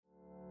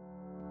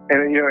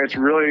And, it's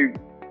really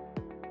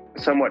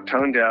somewhat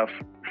tone deaf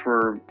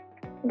for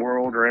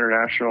world or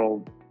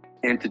international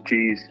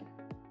entities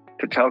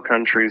to tell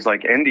countries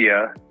like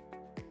India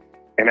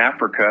and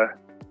Africa,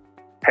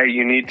 hey,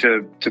 you need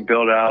to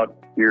build out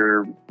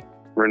your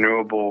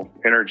renewable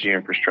energy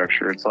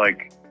infrastructure. It's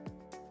like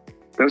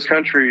those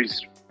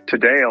countries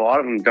today, a lot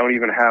of them don't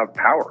even have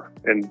power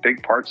in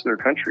big parts of their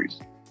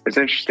countries. It's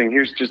interesting.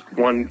 Here's just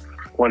one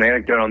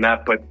anecdote on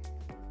that. But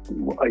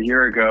a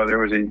year ago, there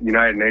was a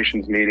United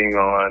Nations meeting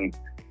on,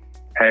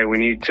 hey, we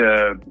need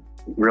to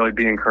really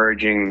be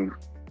encouraging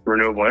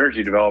renewable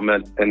energy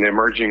development in the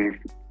emerging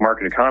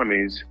market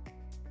economies.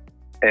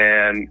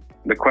 And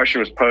the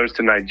question was posed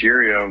to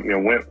Nigeria,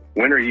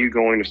 when are you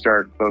going to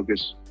start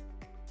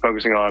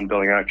focusing on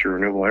building out your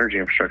renewable energy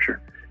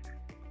infrastructure?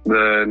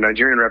 The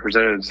Nigerian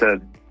representative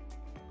said,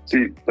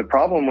 see, the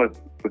problem with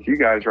you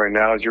guys right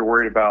now is you're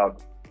worried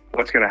about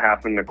what's going to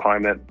happen to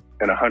climate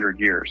in 100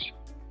 years.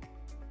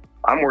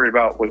 I'm worried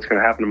about what's going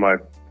to happen to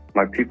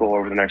my people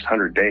over the next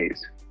 100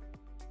 days.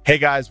 Hey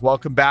guys,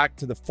 welcome back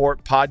to the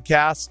Fort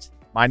Podcast.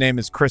 My name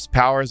is Chris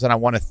Powers, and I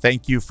want to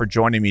thank you for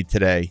joining me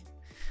today.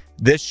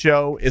 This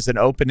show is an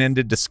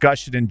open-ended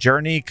discussion and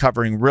journey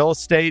covering real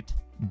estate,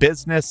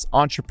 business,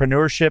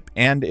 entrepreneurship,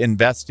 and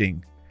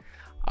investing.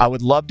 I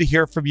would love to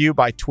hear from you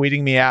by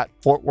tweeting me at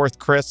Fort Worth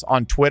Chris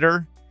on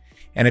Twitter.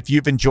 And if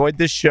you've enjoyed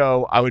this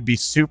show, I would be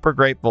super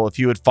grateful if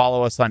you would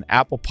follow us on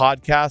Apple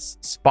Podcasts,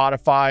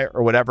 Spotify,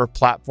 or whatever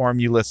platform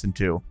you listen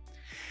to.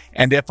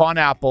 And if on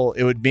Apple,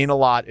 it would mean a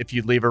lot if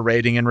you'd leave a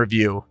rating and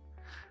review.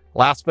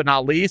 Last but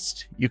not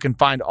least, you can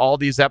find all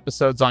these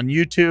episodes on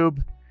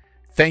YouTube.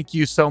 Thank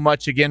you so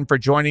much again for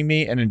joining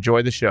me, and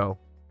enjoy the show.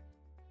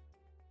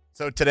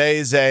 So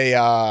today's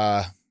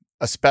a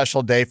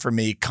special day for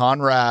me.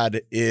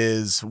 Conrad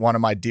is one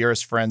of my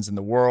dearest friends in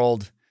the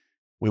world.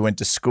 We went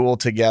to school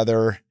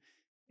together.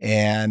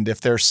 And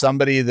if there's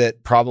somebody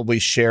that probably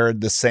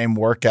shared the same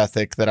work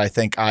ethic that I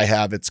think I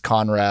have, it's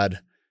Conrad.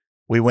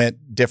 We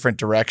went different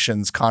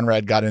directions.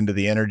 Conrad got into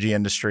the energy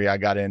industry. I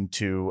got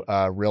into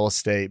real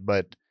estate.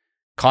 But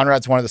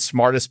Conrad's one of the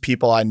smartest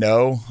people I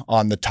know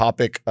on the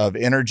topic of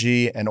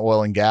energy and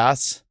oil and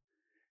gas.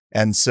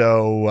 And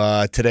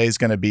so today's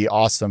going to be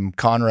awesome.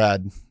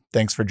 Conrad,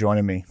 thanks for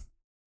joining me.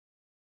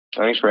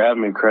 Thanks for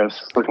having me, Chris.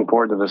 Looking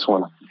forward to this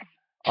one.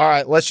 All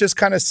right, let's just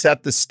kind of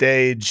set the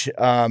stage.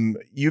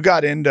 You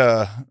got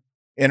into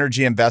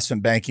energy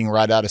investment banking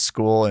right out of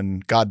school,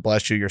 and God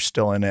bless you, you're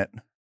still in it.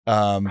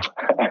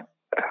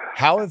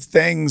 How have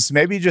things,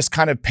 maybe just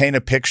kind of paint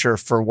a picture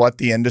for what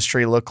the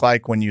industry looked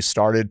like when you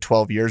started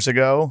 12 years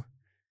ago,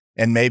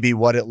 and maybe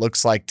what it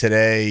looks like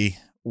today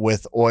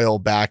with oil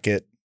back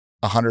at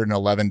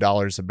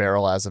 $111 a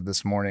barrel as of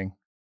this morning?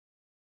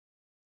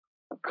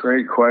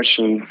 Great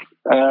question.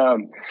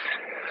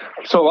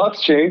 So a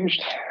lot's changed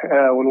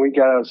when we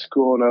got out of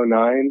school in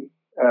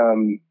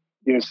 2009.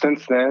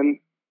 Since then,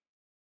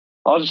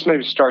 I'll just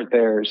maybe start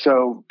there.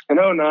 So in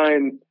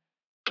 2009,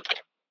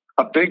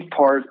 a big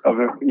part of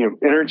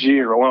energy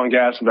or oil and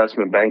gas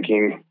investment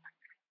banking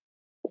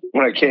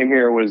when I came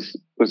here was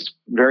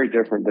very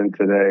different than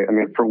today. I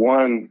mean, for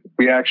one,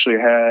 we actually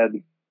had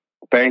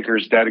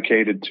bankers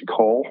dedicated to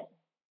coal.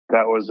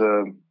 That was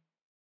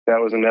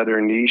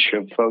another niche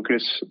of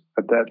focus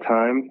at that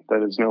time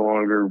that is no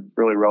longer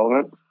really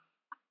relevant.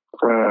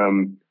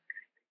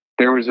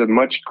 There was a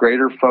much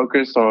greater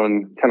focus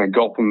on kind of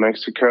Gulf of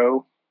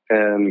Mexico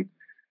and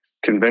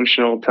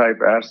conventional type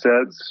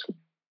assets.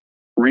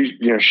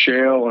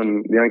 Shale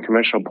and the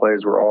unconventional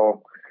plays were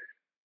all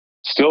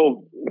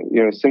still,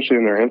 essentially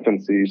in their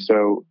infancy.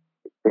 So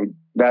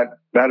that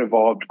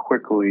evolved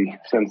quickly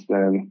since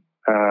then.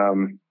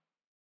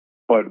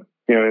 But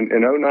in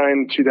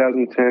 2009,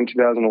 2010,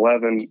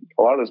 2011,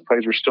 a lot of those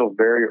plays were still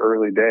very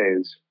early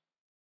days.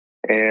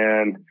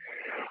 And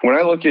when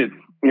I look at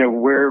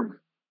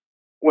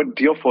what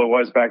deal flow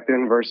was back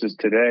then versus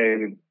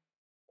today,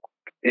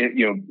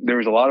 there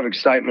was a lot of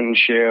excitement in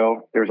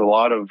shale. There was a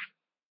lot of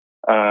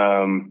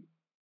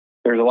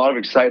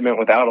excitement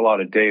without a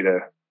lot of data.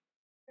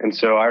 And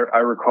so I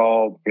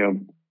recall,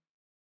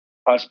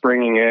 us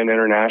bringing in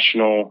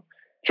international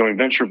joint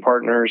venture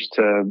partners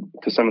to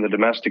some of the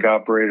domestic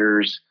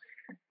operators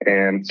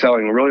and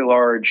selling really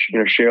large,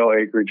 shale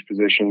acreage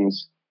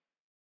positions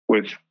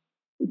with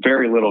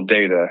very little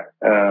data.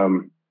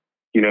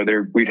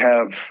 We'd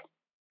have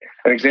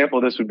an example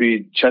of this would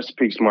be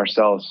Chesapeake's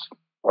Marcellus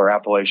or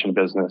Appalachian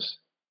business.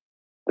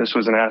 This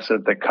was an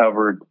asset that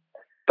covered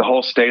the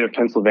whole state of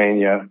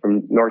Pennsylvania,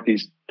 from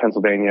northeast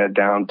Pennsylvania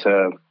down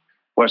to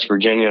West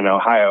Virginia and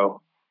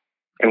Ohio.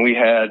 And we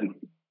had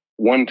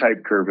one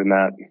type curve in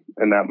that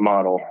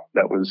model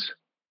that was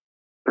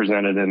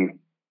presented. And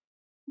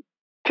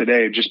today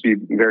it'd just be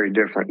very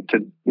different.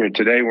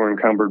 Today we're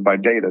encumbered by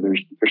data.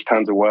 There's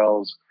tons of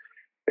wells.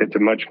 It's a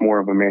much more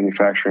of a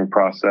manufacturing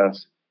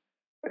process.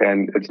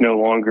 And it's no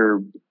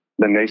longer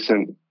the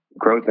nascent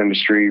growth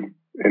industry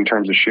in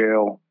terms of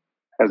shale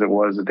as it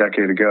was a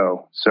decade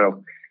ago.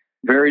 So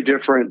very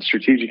different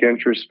strategic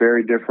interests,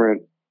 very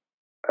different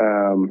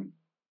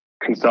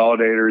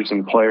consolidators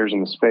and players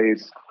in the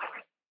space.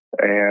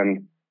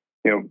 and,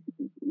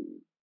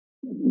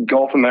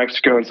 Gulf of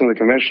Mexico and some of the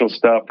conventional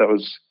stuff that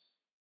was,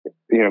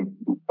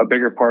 a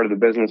bigger part of the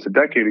business a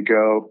decade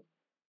ago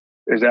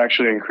is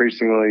actually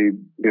increasingly,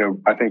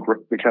 I think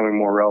becoming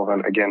more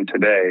relevant again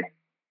today,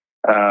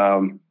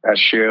 as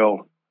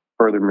shale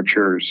further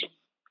matures.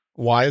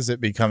 Why is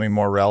it becoming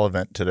more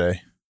relevant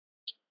today?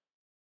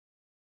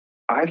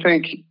 I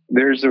think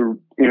there's a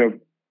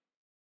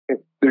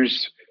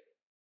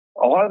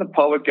lot of the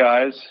public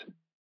guys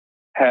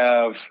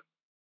have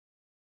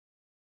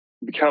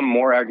become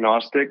more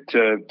agnostic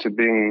to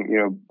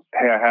being,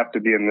 hey, I have to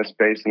be in this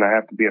basin, I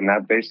have to be in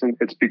that basin.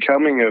 It's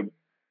becoming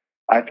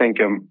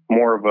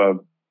more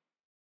of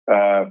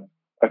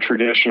a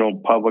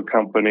traditional public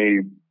company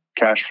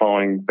cash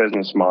flowing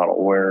business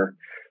model where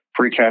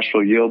free cash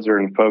flow yields are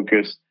in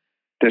focus,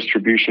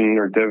 distribution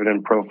or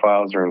dividend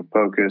profiles are in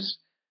focus.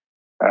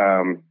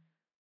 And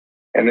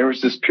there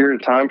was this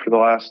period of time for the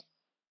last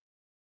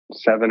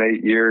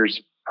 7-8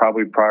 years,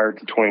 probably prior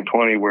to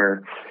 2020,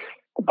 where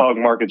the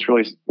public markets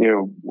really,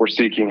 were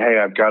seeking, hey,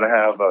 I've got to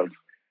have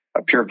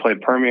a pure play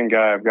Permian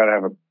guy. I've got to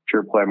have a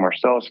pure play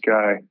Marcellus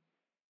guy.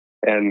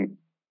 And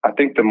I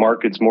think the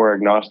market's more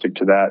agnostic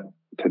to that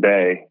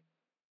today.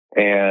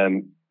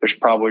 And there's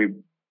probably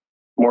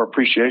more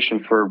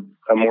appreciation for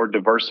a more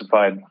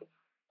diversified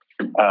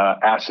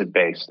asset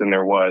base than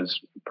there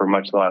was for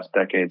much of the last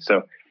decade.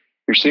 So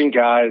you're seeing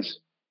guys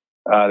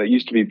that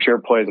used to be pure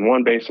plays in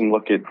one basin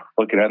look at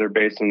other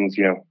basins.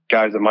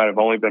 Guys that might have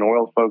only been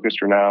oil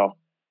focused are now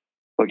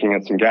looking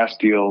at some gas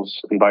deals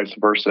and vice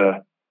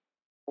versa.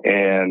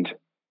 And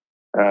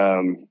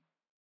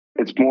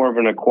it's more of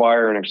an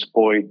acquire and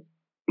exploit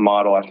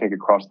model, I think,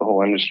 across the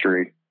whole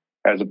industry,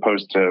 as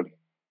opposed to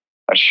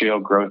a shale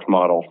growth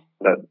model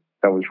that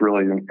was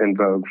really in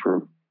vogue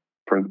for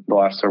the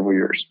last several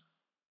years.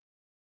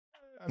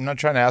 I'm not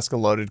trying to ask a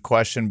loaded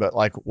question, but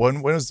like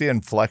when was the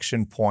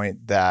inflection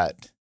point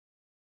that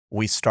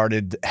we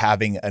started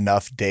having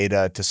enough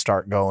data to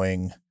start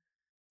going,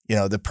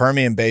 the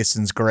Permian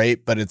Basin's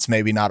great, but it's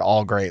maybe not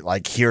all great.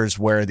 Like, here's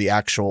where the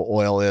actual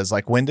oil is.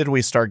 Like, when did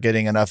we start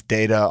getting enough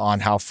data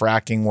on how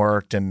fracking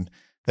worked and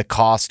the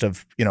cost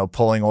of,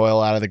 pulling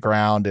oil out of the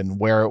ground and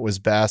where it was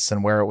best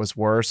and where it was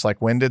worse?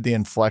 Like, when did the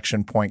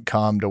inflection point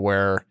come to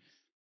where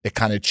it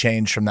kind of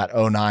changed from that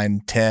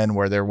 09-10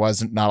 where there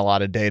wasn't not a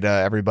lot of data,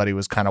 everybody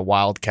was kind of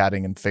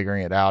wildcatting and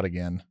figuring it out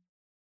again?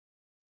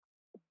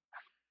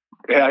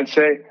 Yeah, I'd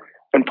say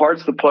in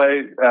parts of the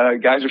play,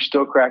 guys are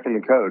still cracking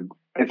the code.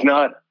 It's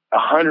not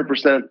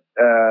 100%,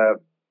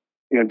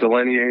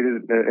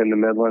 delineated in the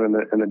Midland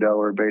and the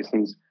Delaware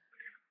basins,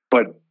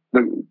 but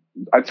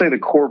I'd say the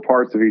core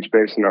parts of each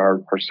basin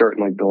are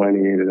certainly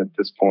delineated at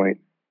this point.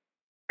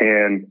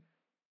 And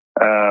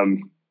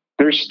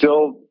there's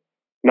still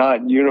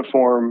not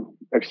uniform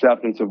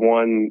acceptance of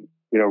one,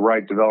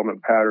 right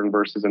development pattern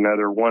versus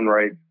another, one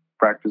right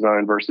frac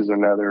design versus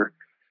another,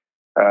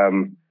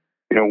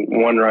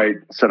 one right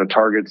set of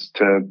targets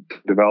to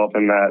develop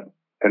in that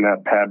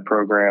pad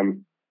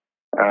program.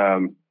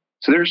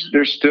 So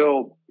there's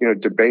still,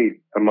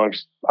 debate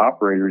amongst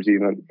operators,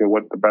 even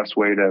what the best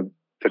way to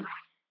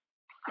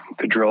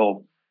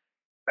drill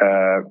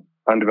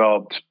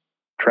undeveloped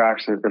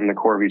tracts in the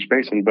core of each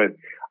basin. But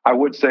I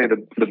would say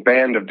the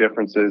band of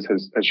differences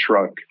has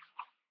shrunk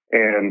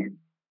and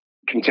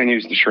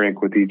continues to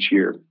shrink with each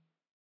year.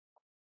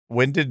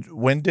 When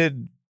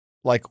did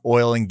like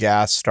oil and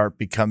gas start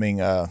becoming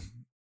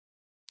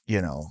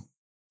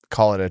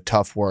call it a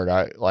tough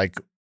word?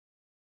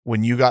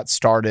 When you got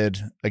started,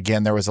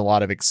 again, there was a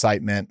lot of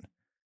excitement.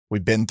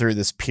 We've been through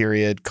this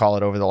period, call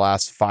it over the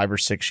last 5 or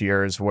 6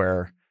 years,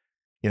 where,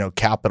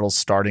 capital's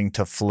starting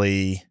to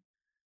flee.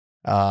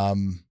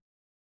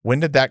 When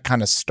did that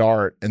kind of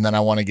start? And then I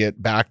want to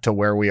get back to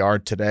where we are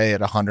today at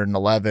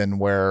 111,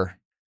 where,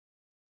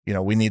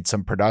 we need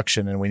some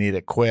production and we need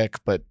it quick,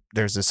 but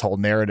there's this whole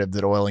narrative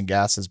that oil and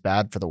gas is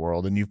bad for the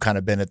world, and you've kind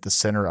of been at the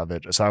center of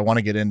it. So I want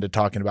to get into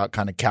talking about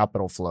kind of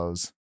capital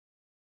flows.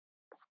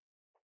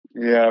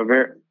 Yeah,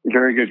 very,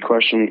 very good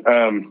question.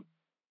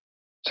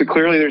 So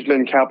clearly there's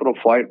been capital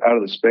flight out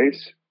of the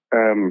space.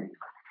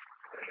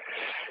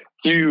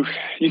 You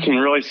can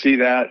really see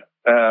that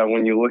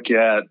when you look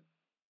at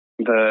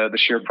the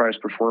share price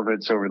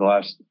performance over the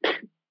last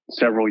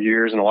several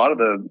years, and a lot of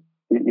the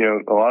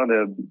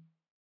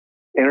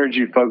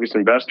energy focused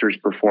investors'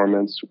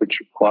 performance, which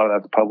a lot of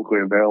that's publicly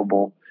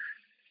available.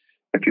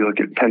 If you look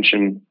at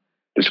pension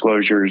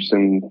disclosures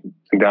and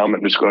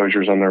endowment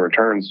disclosures on their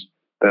returns,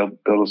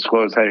 they'll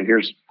disclose, hey,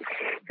 here's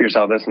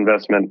how this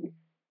investment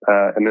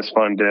and this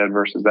fund did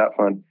versus that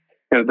fund.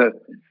 The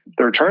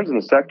returns in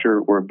the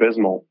sector were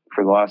abysmal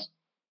for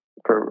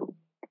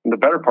the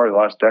better part of the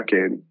last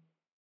decade.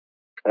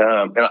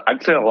 And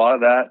I'd say a lot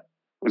of that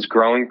was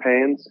growing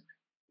pains.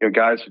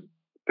 Guys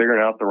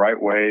figuring out the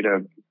right way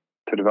to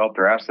develop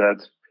their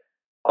assets.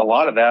 A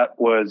lot of that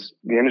was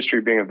the industry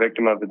being a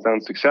victim of its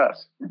own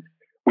success.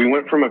 We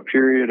went from a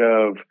period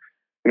of,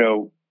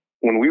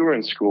 when we were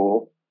in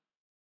school,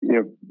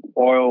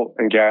 oil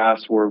and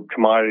gas were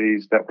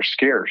commodities that were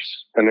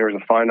scarce, and there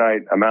was a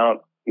finite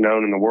amount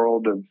known in the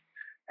world of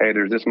hey,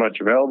 there's this much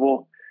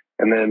available.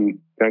 And then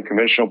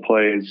conventional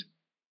plays,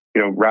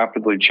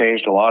 rapidly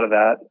changed a lot of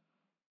that.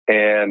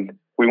 And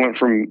we went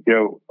from,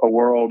 a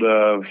world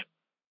of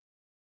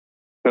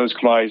those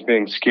commodities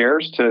being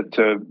scarce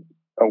to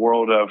a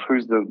world of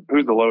who's the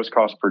lowest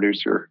cost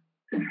producer.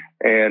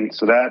 And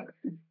so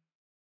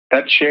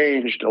that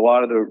changed a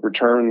lot of the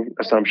return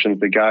assumptions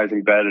that guys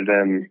embedded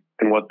in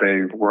what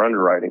they were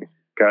underwriting.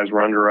 Guys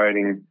were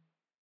underwriting,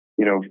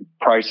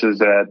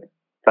 prices at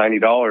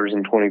 $90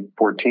 in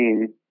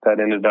 2014 that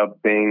ended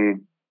up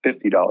being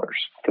 $50 for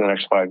the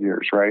next 5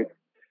 years, right?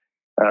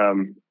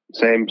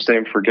 Same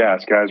for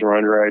gas. Guys were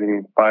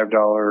underwriting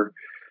 $5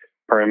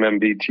 per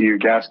MMBTU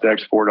gas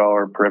decks,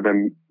 $4 per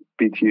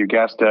MMBTU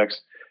gas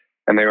decks,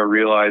 and they were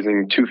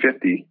realizing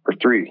 $2.50 or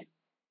 $3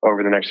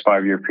 over the next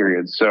 5-year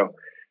period. So,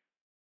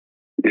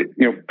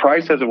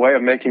 price has a way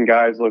of making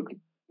guys look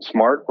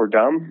smart or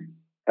dumb,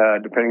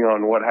 depending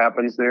on what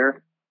happens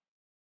there.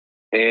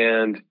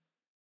 And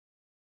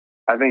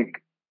I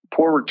think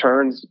poor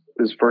returns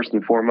is first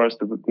and foremost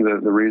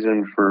the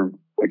reason for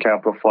the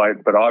capital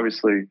flight, but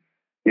obviously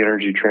the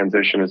energy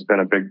transition has been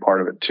a big part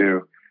of it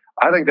too.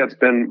 I think that's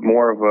been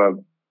more of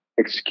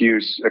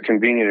a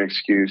convenient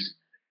excuse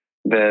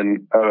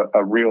than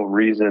a real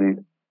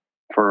reason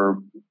for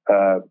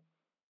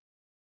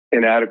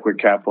inadequate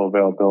capital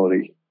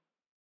availability.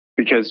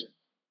 Because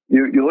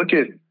you look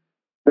at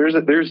there's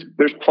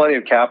plenty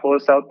of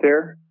capitalists out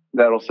there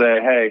that'll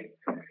say, hey,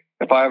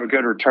 if I have a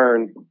good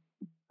return,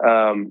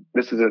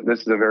 this is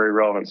a very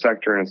relevant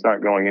sector and it's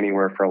not going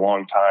anywhere for a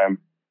long time,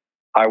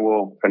 I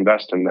will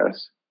invest in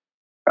this.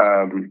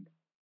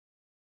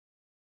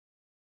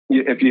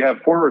 If you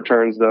have poor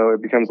returns, though,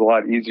 it becomes a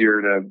lot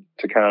easier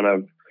to kind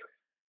of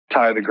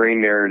tie the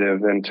green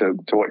narrative into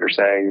what you're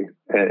saying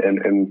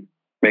and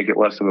make it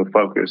less of a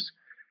focus.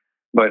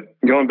 But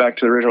going back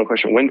to the original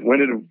question, when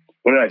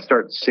did I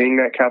start seeing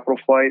that capital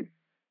flight?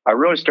 I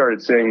really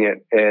started seeing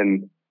it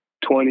in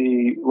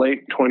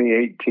late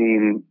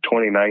 2018,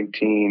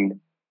 2019.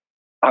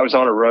 I was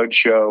on a road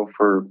show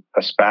for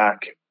a SPAC,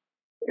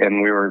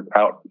 and we were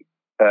out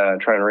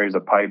trying to raise a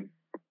pipe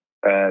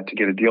to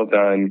get a deal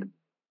done.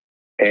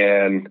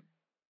 And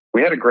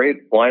we had a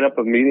great lineup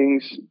of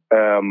meetings,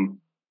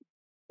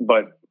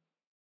 but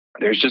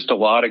there's just a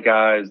lot of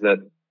guys that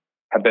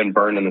have been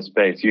burned in the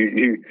space.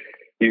 You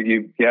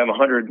have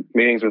 100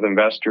 meetings with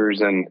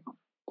investors, and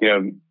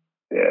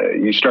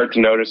you start to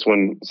notice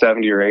when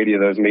 70 or 80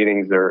 of those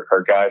meetings there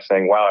are guys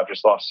saying, wow, I've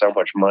just lost so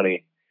much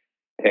money.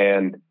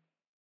 And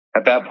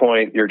at that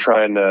point, you're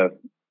trying to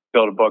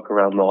build a book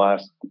around the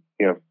last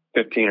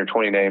 15 or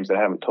 20 names that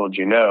haven't told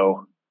you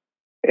no.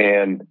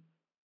 And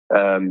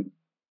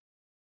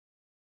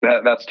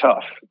that's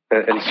tough.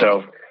 And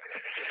so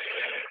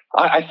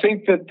I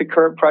think that the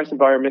current price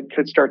environment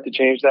could start to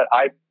change that.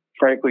 I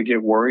frankly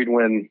get worried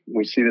when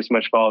we see this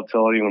much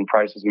volatility, when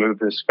prices move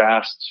this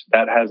fast.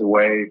 That has a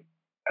way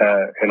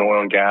in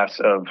oil and gas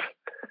of,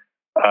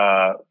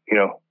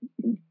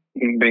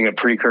 being a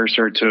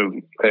precursor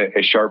to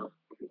a sharp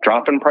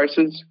drop in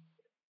prices.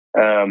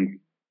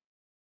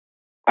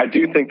 I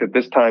do think that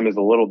this time is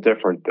a little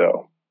different,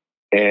 though.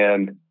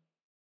 And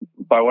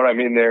by what I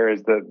mean there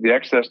is the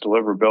excess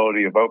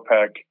deliverability of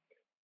OPEC,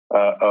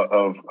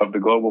 of the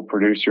global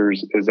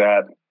producers, is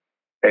at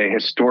a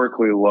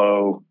historically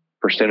low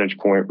percentage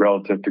point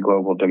relative to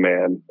global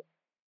demand.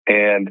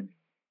 And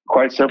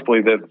quite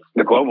simply,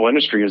 the global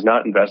industry has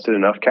not invested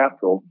enough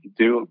capital,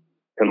 due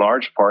in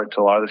large part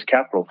to a lot of this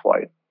capital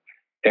flight,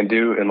 and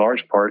due in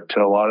large part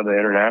to a lot of the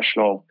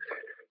international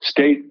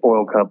state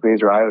oil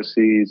companies or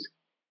IOCs,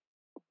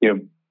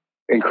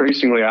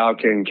 increasingly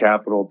allocating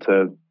capital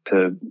to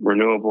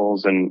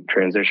renewables and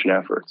transition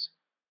efforts.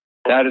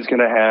 That is going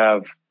to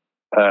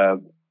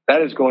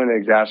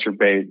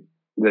exacerbate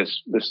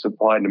this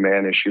supply and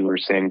demand issue we're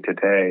seeing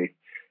today.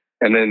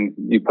 And then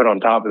you put on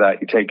top of that,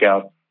 you take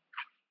out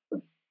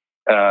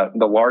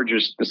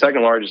the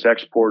second largest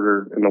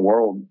exporter in the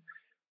world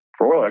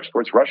for oil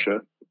exports,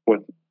 Russia,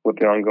 with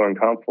the ongoing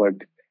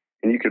conflict,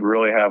 and you could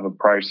really have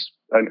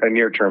a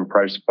near-term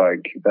price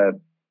spike that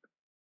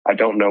I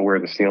don't know where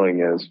the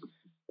ceiling is.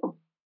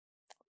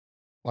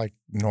 Like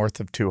north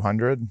of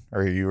 200,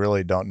 or you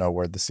really don't know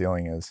where the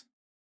ceiling is?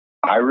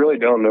 I really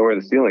don't know where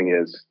the ceiling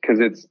is,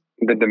 because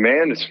the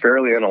demand is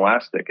fairly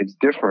inelastic. It's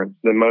different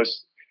than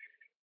most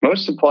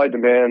supply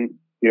demand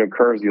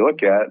curves you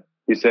look at.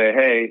 You say,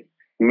 hey,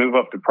 move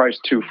up the price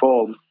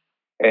twofold,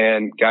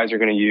 and guys are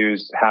going to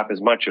use half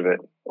as much of it,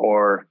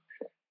 or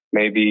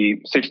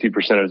maybe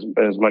 60%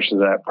 as much of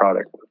that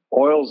product.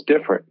 Oil's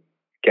different.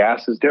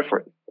 Gas is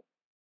different.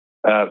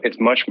 It's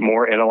much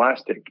more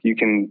inelastic. You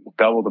can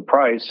double the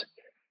price,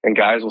 and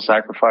guys will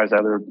sacrifice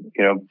other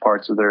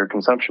parts of their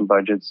consumption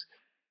budgets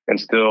and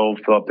still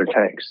fill up their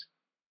tanks.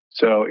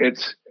 So it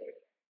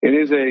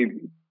is a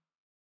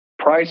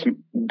price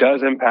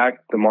does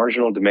impact the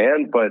marginal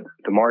demand, but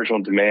the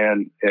marginal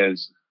demand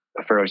is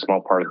a fairly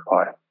small part of the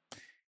pie.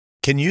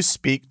 Can you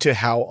speak to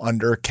how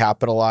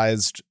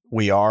undercapitalized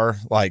we are?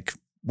 Like,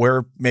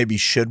 where maybe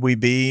should we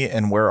be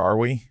and where are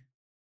we?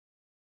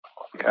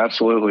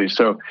 Absolutely.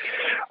 So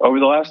over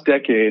the last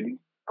decade,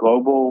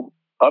 global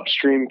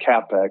upstream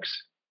CapEx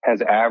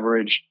has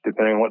averaged,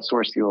 depending on what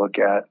source you look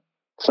at,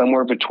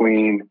 somewhere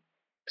between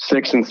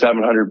 600 and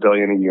 700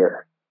 billion a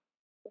year.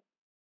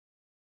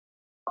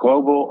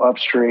 Global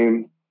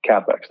upstream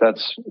CapEx.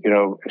 That's,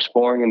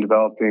 exploring and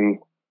developing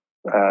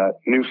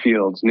new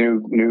fields,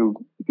 new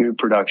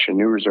production,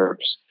 new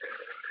reserves.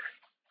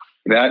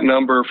 That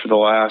number for the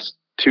last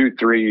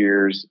 2-3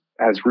 years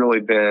has really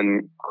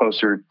been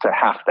closer to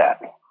half that,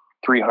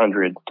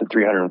 300 to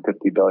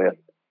 350 billion.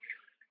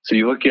 So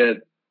you look at,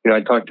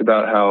 I talked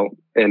about how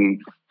in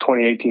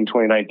 2018,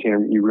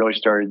 2019, you really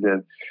started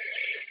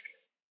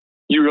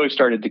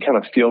to kind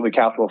of feel the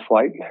capital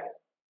flight.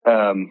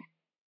 And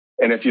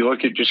if you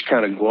look at just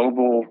kind of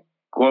global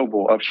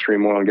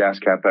upstream oil and gas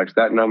CapEx,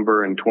 that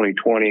number in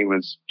 2020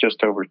 was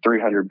just over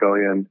 300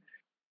 billion.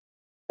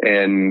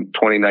 In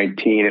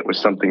 2019, it was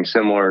something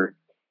similar.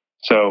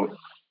 So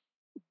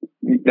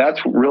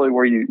that's really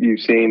where you've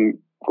seen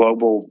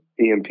global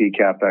E&P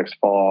CapEx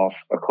fall off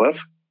a cliff.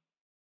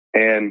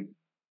 And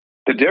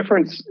the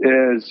difference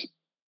is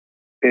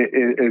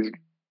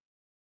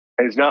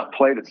not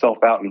played itself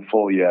out in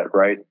full yet,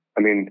 right?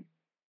 I mean,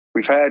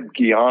 we've had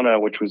Guyana,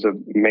 which was a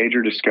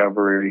major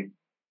discovery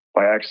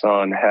by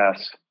Exxon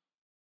Hess.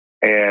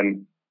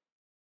 And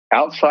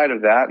outside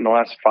of that, in the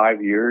last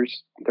 5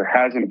 years, there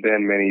hasn't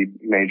been many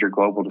major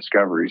global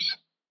discoveries.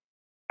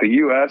 The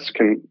U.S.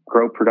 can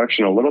grow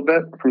production a little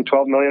bit from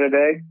 12 million a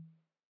day.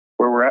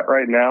 Where we're at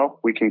right now,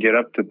 we can get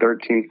up to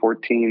 13,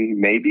 14,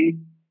 maybe.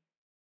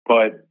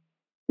 But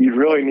you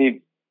really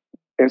need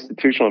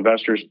institutional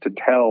investors to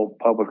tell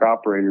public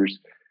operators,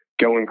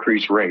 go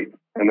increase rate.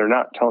 And they're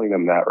not telling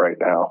them that right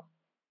now.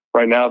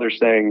 Right now, they're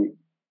saying,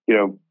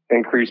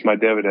 increase my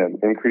dividend,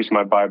 increase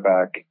my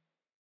buyback.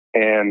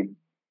 And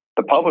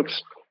the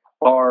publics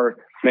are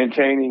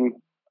maintaining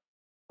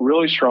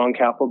really strong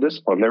capital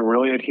discipline. They're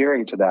really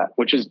adhering to that,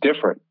 which is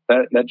different.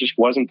 That just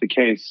wasn't the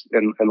case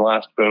in the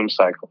last boom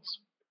cycles.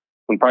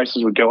 When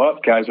prices would go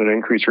up, guys would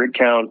increase rig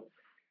count,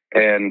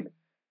 and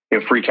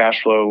free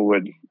cash flow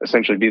would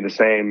essentially be the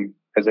same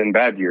as in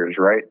bad years,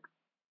 right?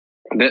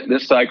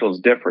 This cycle is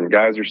different.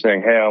 Guys are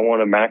saying, hey, I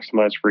want to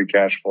maximize free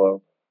cash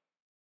flow.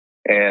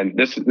 And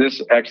this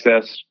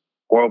excess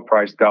oil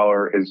price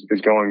dollar is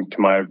going to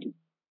my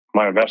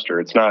investor.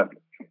 It's not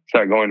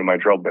going to my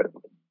drill bit.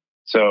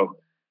 So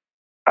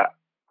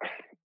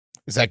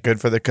is that good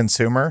for the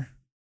consumer?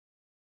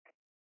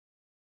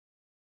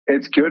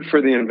 It's good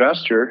for the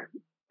investor.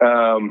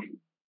 I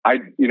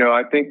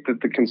think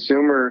that the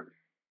consumer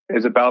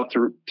is about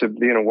to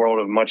be in a world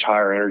of much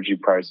higher energy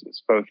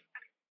prices, both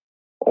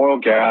oil,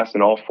 gas,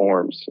 in all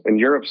forms. And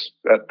Europe's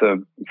at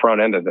the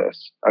front end of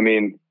this. I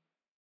mean,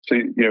 so,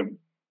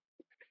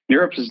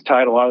 Europe has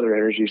tied a lot of their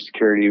energy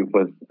security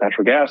with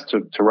natural gas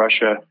to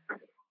Russia.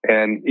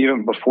 And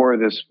even before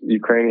this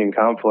Ukrainian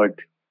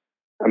conflict,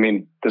 I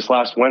mean, this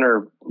last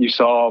winter, you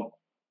saw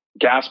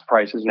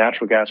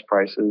natural gas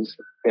prices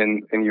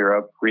in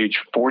Europe reach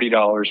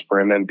 $40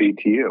 per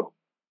MMBTU.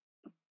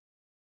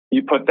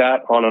 You put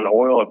that on an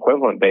oil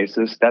equivalent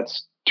basis,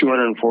 that's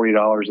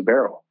 $240 a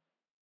barrel.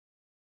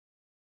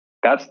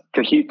 That's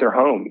to heat their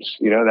homes.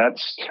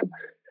 That's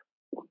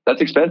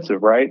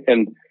expensive, right?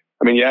 And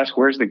I mean, you ask,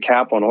 where's the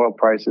cap on oil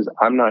prices?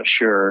 I'm not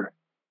sure.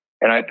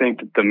 And I think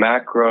that the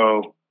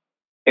macro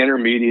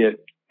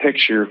intermediate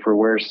picture for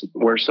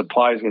where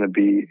supply is going to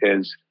be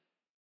is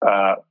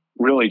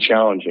really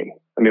challenging.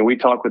 I mean, we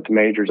talk with the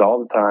majors all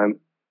the time.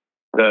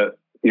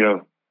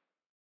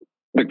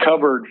 The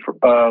cupboard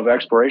of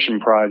exploration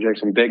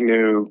projects and big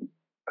new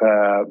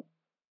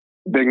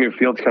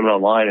fields coming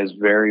online is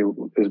very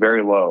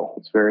low.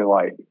 It's very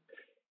light.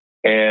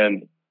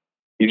 And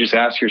you just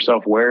ask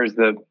yourself, where's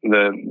the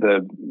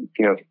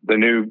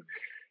new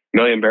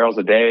million barrels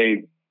a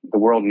day the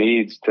world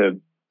needs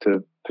to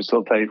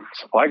facilitate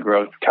supply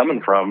growth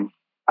coming from?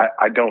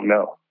 I don't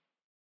know.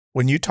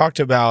 When you talked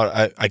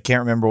about, I can't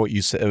remember what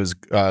you said. It was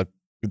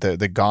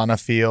the Ghana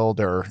field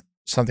or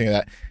something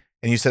like that.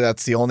 And you said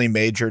that's the only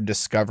major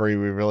discovery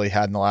we really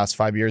had in the last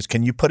 5 years.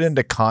 Can you put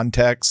into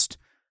context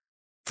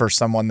for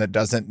someone that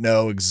doesn't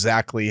know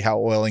exactly how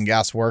oil and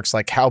gas works?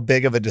 Like, how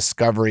big of a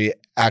discovery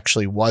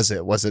actually was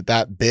it? Was it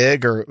that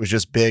big, or it was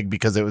just big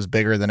because it was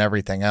bigger than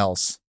everything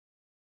else?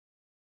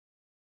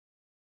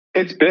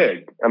 It's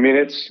big. I mean,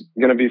 it's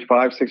going to be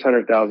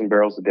 500,000-600,000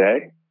 barrels a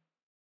day.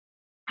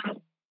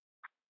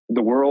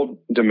 The world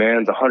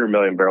demands 100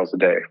 million barrels a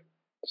day.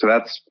 So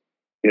that's,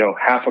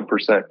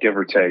 0.5%, give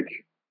or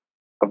take,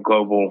 of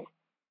global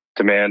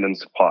demand and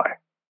supply.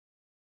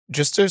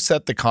 Just to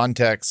set the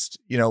context,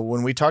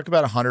 when we talk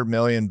about 100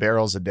 million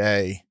barrels a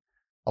day,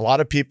 a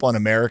lot of people in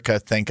America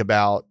think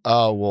about,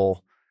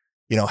 how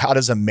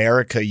does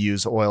America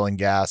use oil and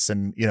gas?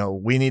 And,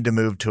 we need to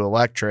move to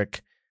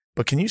electric.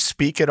 But can you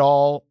speak at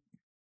all?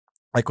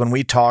 Like, when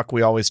we talk,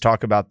 we always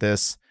talk about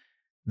this.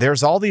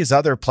 There's all these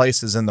other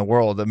places in the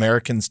world.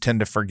 Americans tend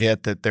to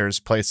forget that there's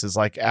places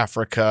like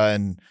Africa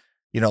and,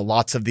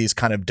 lots of these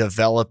kind of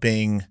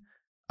developing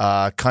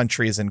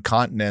countries and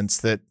continents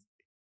that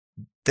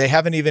they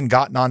haven't even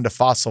gotten onto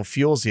fossil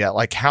fuels yet.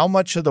 Like, how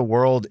much of the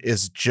world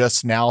is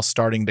just now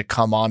starting to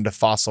come onto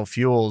fossil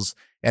fuels,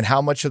 and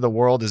how much of the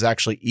world is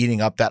actually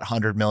eating up that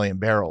 100 million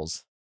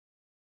barrels?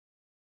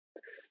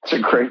 It's a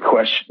great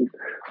question.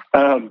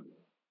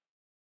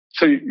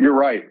 So you're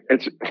right.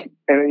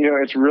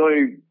 It's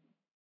really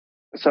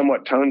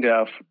somewhat tone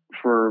deaf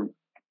for,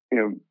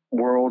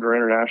 world or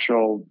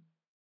international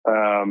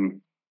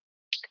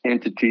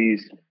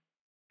entities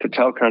to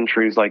tell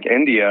countries like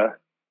India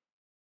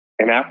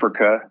and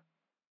Africa,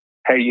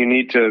 hey, you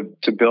need to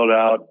build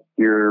out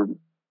your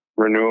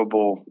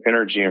renewable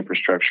energy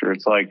infrastructure.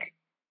 It's like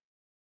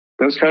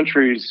those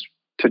countries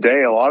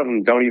today, a lot of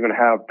them don't even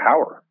have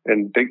power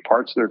in big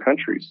parts of their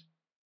countries.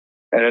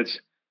 And it's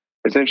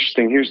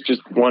interesting. Here's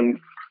just one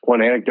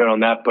anecdote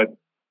on that. But,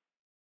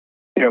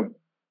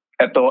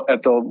 at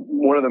the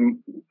one of the,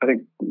 I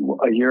think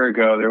a year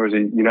ago, there was a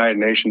United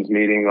Nations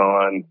meeting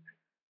on,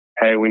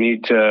 hey, we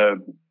need to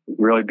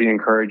really be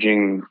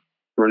encouraging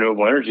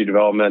renewable energy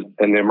development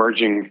in the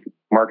emerging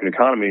market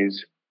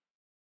economies.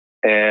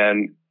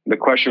 And the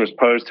question was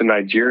posed to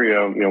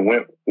Nigeria,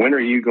 when are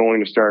you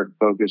going to start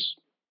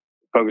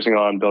focusing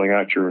on building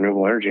out your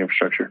renewable energy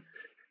infrastructure?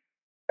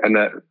 And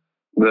that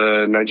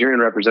the Nigerian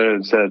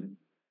representative said,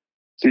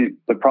 see,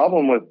 the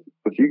problem with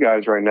you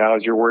guys right now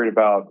is you're worried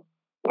about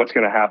what's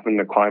going to happen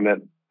to climate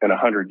in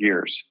 100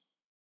 years.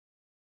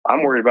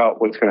 I'm worried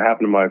about what's going to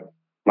happen to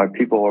my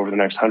people over the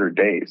next 100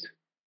 days.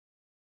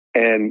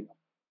 And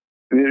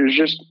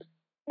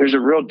there's a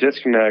real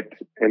disconnect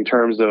in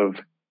terms of,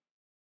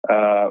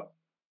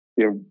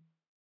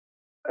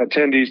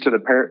 attendees to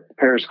the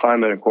Paris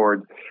Climate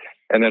Accord,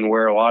 and then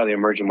where a lot of the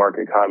emerging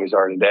market economies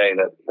are today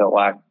that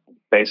lack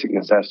basic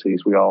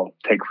necessities we all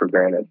take for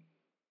granted.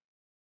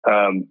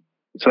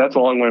 So that's a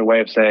long-winded way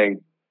of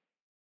saying,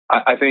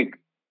 I think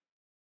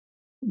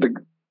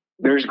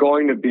there's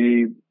going to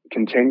be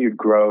continued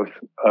growth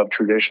of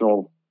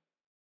traditional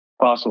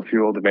fossil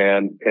fuel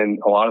demand in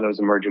a lot of those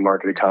emerging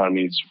market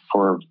economies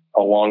for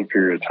a long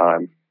period of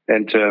time.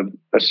 And to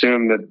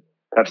assume that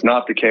that's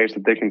not the case,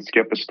 that they can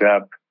skip a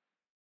step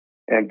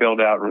and build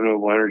out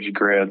renewable energy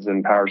grids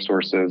and power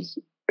sources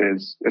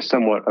is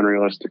somewhat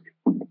unrealistic.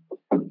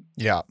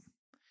 Yeah.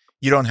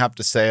 You don't have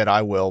to say it,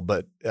 I will,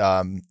 but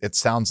it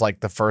sounds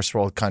like the first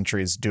world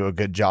countries do a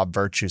good job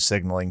virtue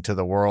signaling to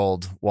the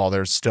world, while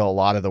there's still a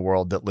lot of the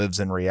world that lives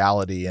in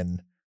reality.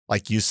 And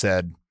like you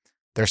said,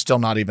 they're still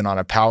not even on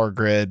a power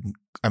grid.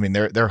 I mean,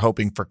 they're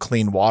hoping for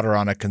clean water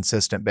on a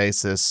consistent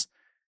basis.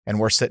 And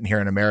we're sitting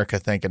here in America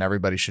thinking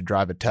everybody should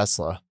drive a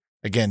Tesla.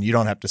 Again, you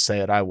don't have to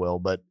say it, I will,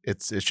 but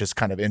it's just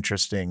kind of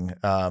interesting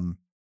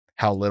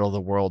how little the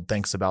world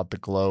thinks about the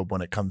globe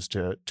when it comes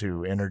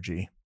to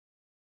energy.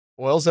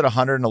 Oil's at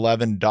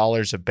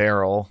 $111 a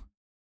barrel.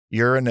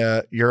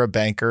 You're a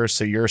banker,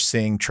 so you're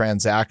seeing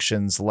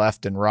transactions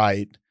left and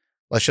right.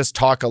 Let's just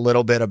talk a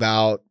little bit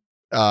about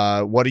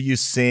what are you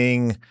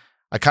seeing?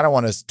 I kind of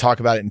want to talk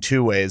about it in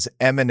two ways,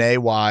 M&A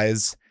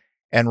wise,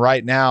 and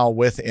right now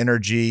with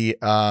energy,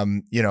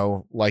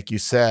 like you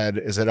said,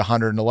 is at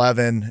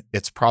 111.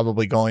 It's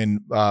probably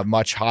going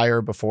much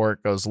higher before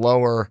it goes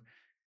lower.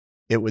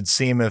 It would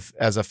seem, if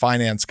as a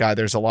finance guy,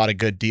 there's a lot of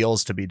good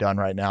deals to be done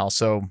right now.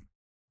 So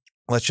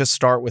let's just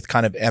start with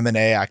kind of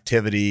M&A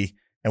activity,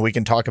 and we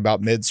can talk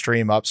about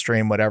midstream,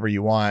 upstream, whatever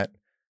you want.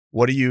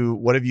 What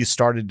have you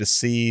started to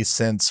see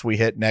since we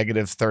hit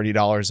negative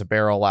 $30 a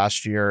barrel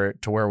last year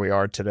to where we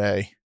are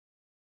today?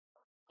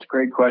 It's a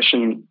great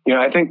question.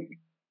 I think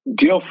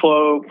deal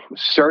flow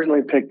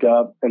certainly picked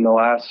up in the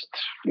last,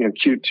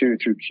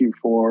 Q2 through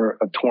Q4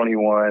 of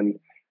 21,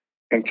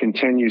 and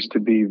continues to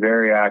be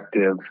very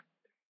active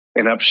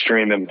in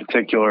upstream in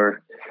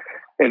particular.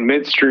 In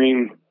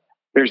midstream,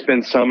 there's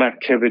been some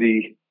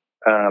activity,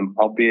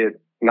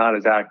 albeit not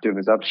as active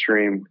as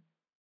upstream.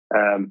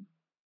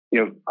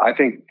 I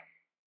think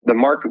the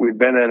market we've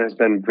been in has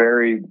been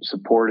very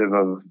supportive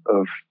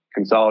of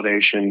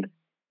consolidation.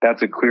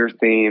 That's a clear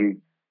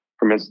theme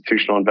from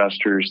institutional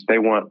investors. They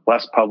want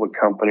less public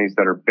companies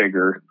that are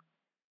bigger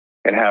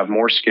and have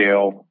more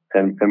scale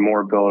and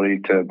more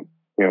ability to,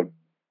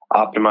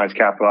 optimize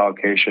capital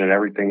allocation and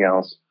everything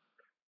else.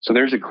 So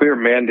there's a clear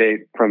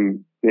mandate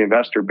from the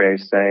investor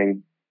base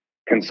saying,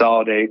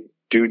 consolidate,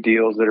 do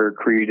deals that are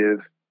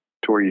accretive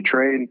to where you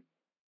trade,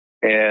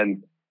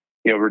 and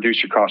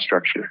reduce your cost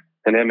structure.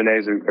 And M&A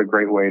is a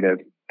great way to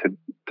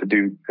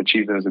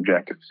achieve those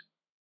objectives.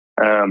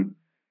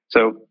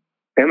 So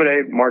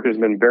M&A market has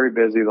been very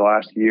busy the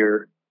last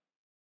year.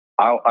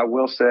 I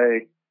will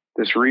say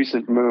this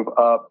recent move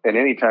up, and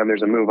anytime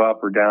there's a move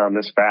up or down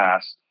this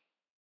fast,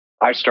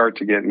 I start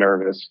to get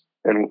nervous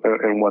and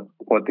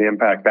what the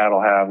impact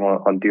that'll have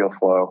on deal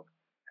flow.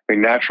 I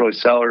mean, naturally,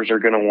 sellers are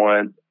going to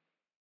want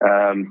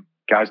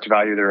guys to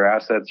value their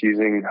assets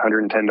using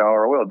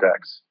 $110 oil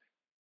decks.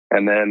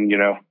 And then,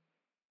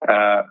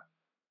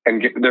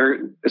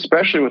 there,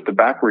 especially with the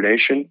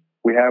backwardation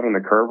we have in the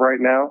curve right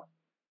now,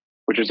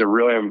 which is a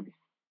really,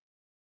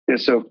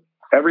 so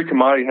every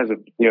commodity has a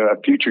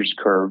futures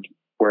curve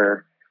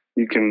where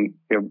you can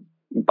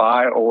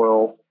buy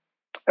oil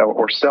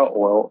or sell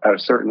oil at a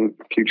certain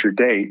future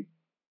date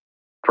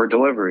for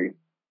delivery.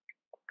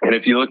 And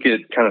if you look at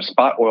kind of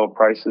spot oil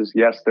prices,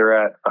 yes, they're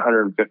at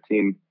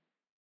 115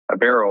 a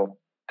barrel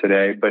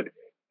today. But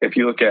if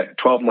you look at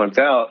 12 months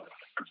out,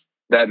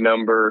 that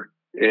number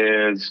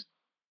is,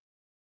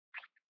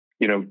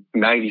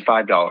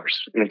 $95.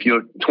 And if you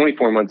look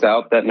 24 months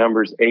out, that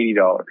number is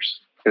 $80.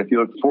 And if you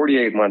look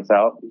 48 months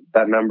out,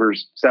 that number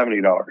is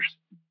 $70.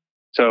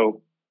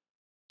 So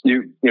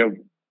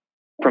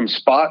from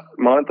spot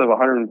month of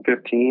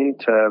 115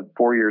 to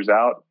 4 years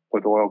out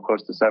with oil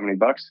close to $70,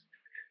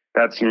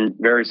 that's some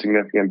very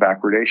significant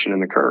backwardation in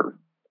the curve.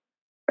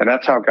 And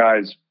that's how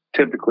guys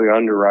typically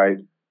underwrite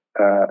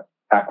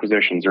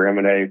acquisitions or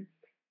M&A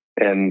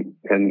in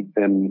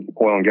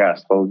oil and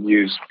gas. They'll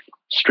use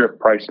strip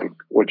pricing,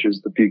 which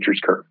is the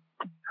futures curve.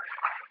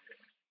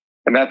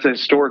 And that's a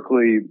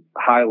historically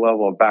high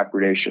level of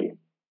backwardation.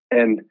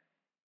 And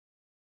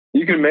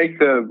you can make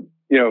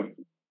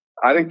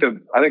I think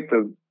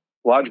the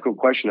logical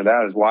question to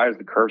that is, why is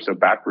the curve so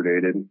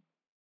backwardated?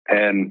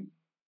 And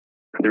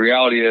the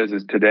reality is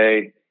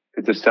today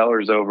it's a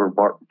seller's over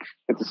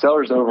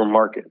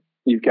market.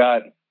 You've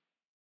got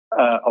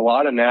a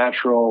lot of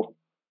natural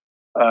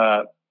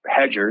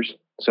hedgers,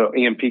 so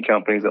E&P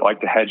companies that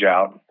like to hedge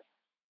out,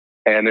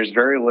 and there's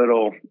very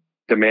little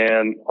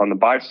demand on the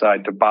buy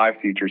side to buy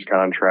futures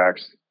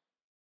contracts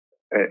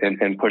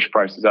and push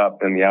prices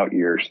up in the out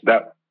years.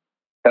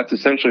 That's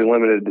essentially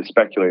limited to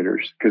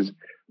speculators, because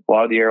a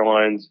lot of the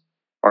airlines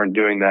aren't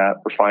doing that,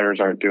 refiners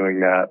aren't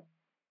doing that,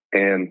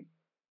 and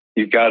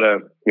you've got a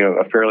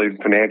fairly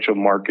financial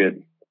market,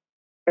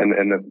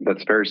 and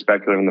that's very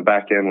speculative in the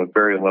back end with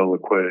very low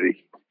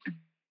liquidity.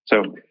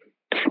 So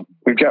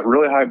we've got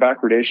really high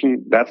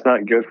backwardation. That's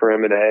not good for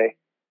M&A,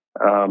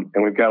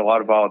 and we've got a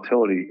lot of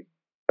volatility.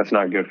 That's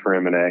not good for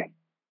M&A.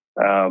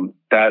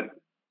 That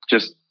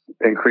just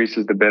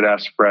increases the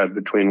bid-ask spread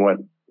between what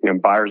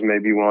buyers may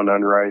be willing to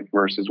underwrite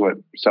versus what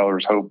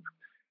sellers hope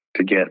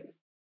to get.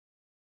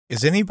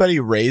 Is anybody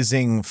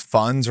raising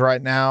funds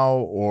right now,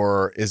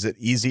 or is it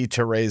easy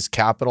to raise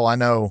capital? I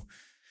don't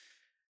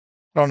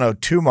know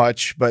too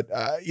much, but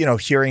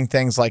hearing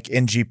things like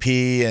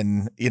NGP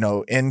and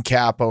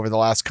NCAP over the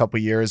last couple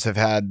of years have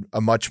had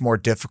a much more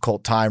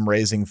difficult time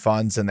raising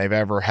funds than they've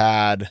ever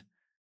had.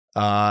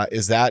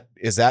 Is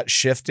that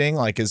shifting?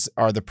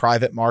 Are the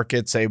private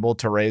markets able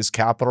to raise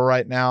capital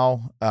right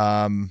now?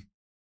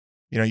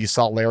 You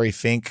saw Larry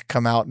Fink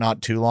come out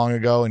not too long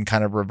ago and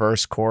kind of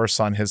reverse course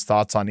on his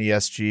thoughts on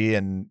ESG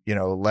and,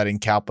 letting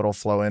capital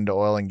flow into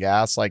oil and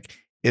gas.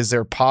 Is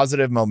there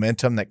positive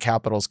momentum that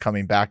capital's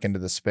coming back into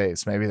the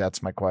space? Maybe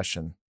that's my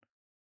question.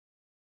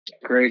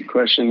 Great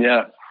question.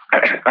 Yeah.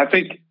 I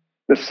think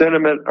the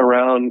sentiment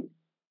around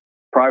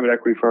private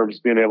equity firms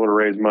being able to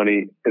raise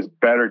money is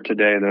better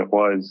today than it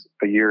was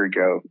a year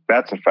ago.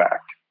 That's a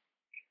fact.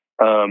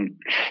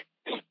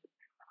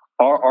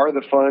 Are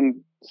the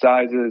fund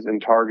sizes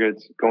and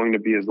targets going to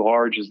be as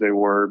large as they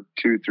were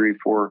 2, 3,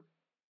 4,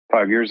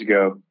 5 years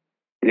ago?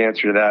 The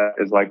answer to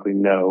that is likely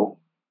no.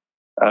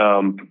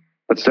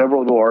 But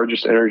several of the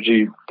largest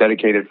energy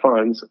dedicated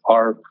funds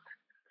are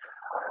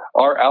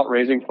out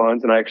raising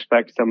funds, and I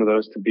expect some of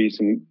those to be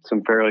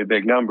some fairly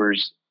big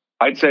numbers.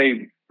 I'd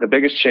say the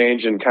biggest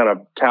change in kind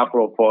of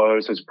capital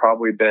flows has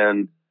probably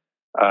been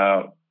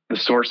the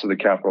source of the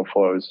capital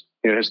flows.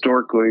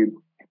 Historically,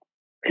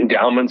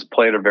 endowments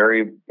played a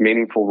very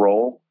meaningful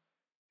role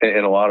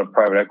in a lot of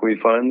private equity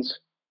funds.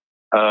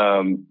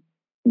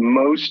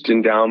 Most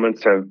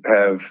endowments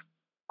have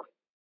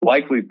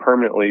likely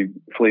permanently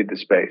fled the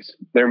space.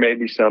 There may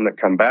be some that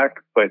come back,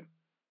 but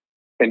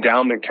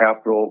endowment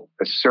capital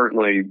is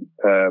certainly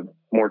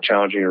more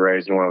challenging to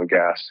raise in oil and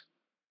gas.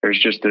 There's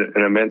just an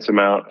immense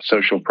amount of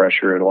social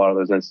pressure in a lot of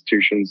those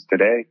institutions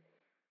today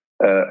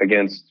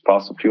against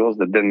fossil fuels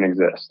that didn't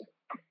exist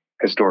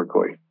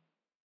historically.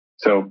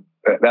 So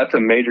that's a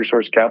major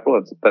source of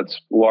capital that's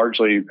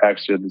largely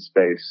exited the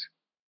space.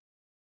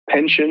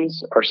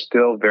 Pensions are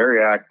still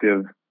very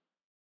active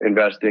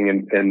investing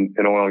in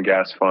oil and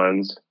gas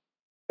funds,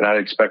 and I'd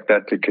expect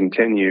that to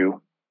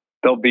continue.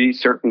 There'll be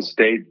certain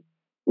state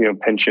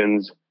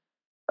pensions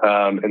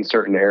in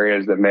certain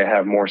areas that may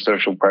have more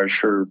social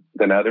pressure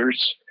than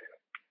others.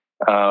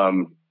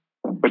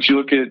 But you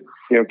look at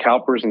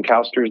CalPERS and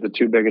CalSTRS, the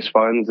two biggest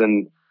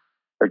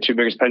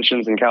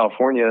pensions in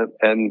California,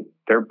 and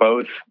they're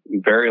both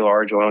very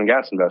large oil and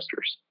gas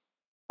investors.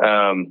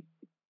 So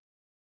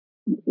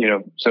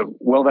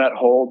will that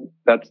hold?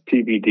 That's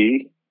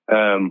TBD.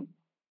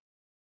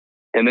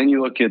 And then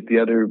you look at the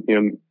other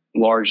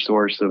large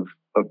source of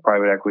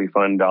private equity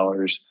fund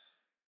dollars,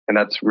 and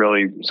that's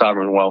really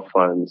sovereign wealth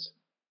funds.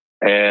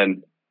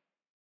 And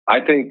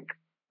I think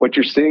what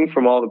you're seeing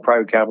from all the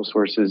private capital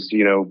sources,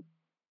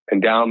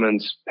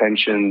 endowments,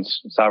 pensions,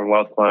 sovereign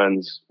wealth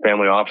funds,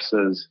 family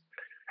offices,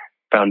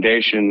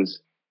 foundations,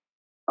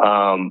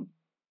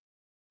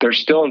 they're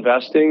still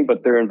investing,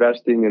 but they're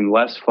investing in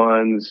less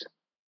funds,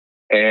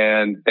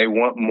 and they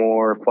want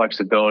more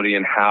flexibility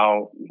in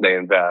how they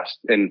invest.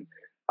 And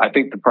I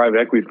think the private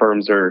equity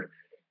firms are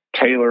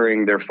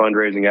tailoring their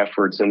fundraising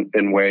efforts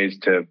in ways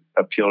to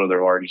appeal to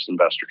their largest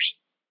investors.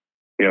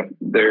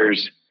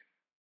 There's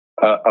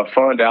a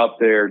fund out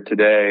there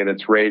today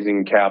that's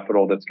raising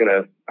capital that's going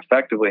to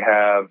effectively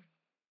have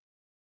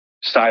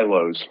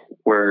silos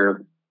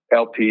where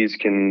LPs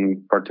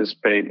can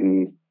participate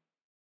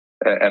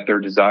at their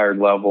desired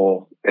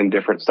level in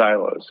different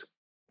silos.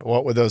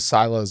 What would those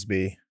silos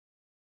be?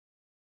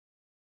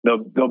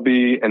 There'll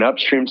be an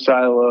upstream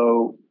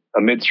silo,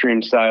 a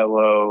midstream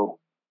silo,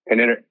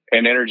 an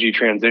energy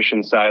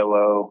transition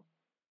silo,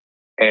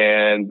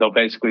 and they'll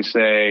basically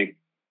say,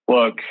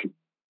 look,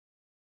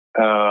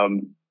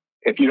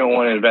 if you don't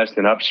want to invest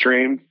in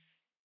upstream,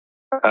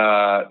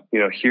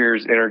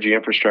 here's energy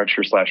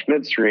infrastructure /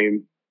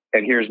 midstream,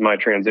 and here's my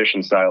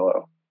transition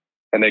silo.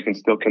 And they can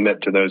still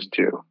commit to those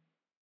two.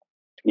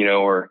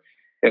 Or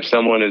if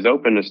someone is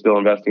open to still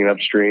investing in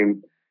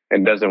upstream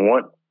and doesn't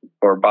want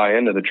or buy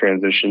into the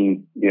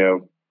transition,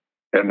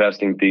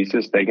 investing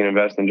thesis, they can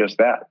invest in just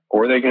that,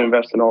 or they can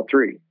invest in all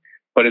three.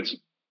 But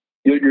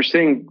you're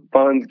seeing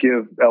funds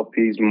give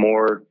LPs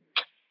more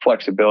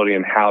flexibility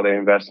in how they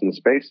invest in the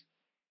space,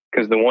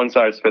 because the one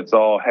size fits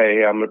all,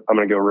 hey, I'm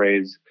going to go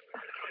raise,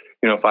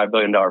 $5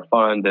 billion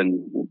fund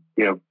and,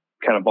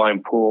 kind of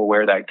blind pool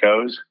where that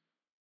goes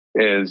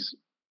is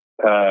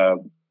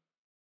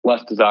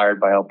less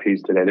desired by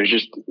LPs today.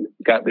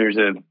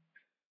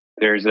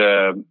 There's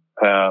a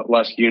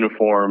less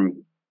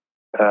uniform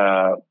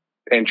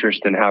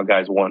interest in how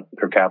guys want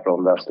their capital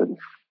invested.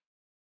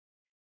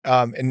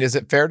 And is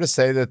it fair to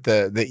say that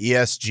the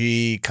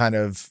ESG kind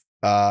of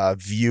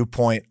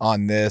viewpoint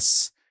on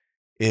this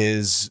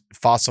is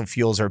fossil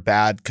fuels are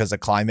bad because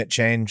of climate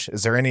change?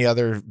 Is there any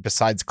other,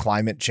 besides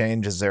climate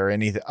change, is there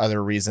any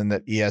other reason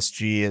that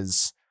ESG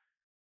is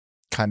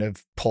kind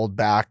of pulled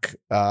back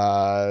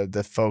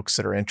the folks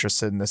that are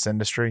interested in this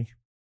industry?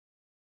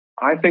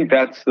 I think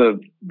that's the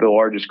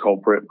largest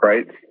culprit,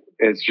 right?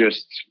 It's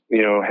just,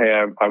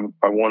 hey,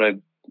 I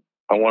want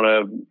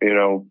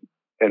to,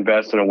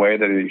 invest in a way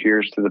that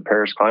adheres to the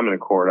Paris Climate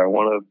Accord. I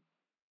want to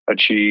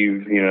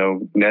achieve,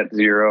 net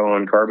zero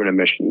on carbon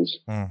emissions.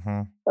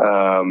 Mm-hmm.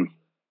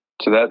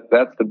 So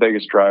that's the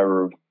biggest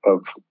driver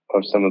of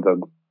some of the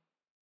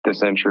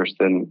disinterest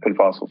in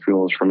fossil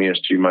fuels from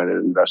ESG-minded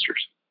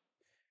investors.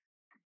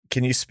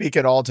 Can you speak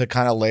at all to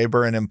kind of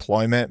labor and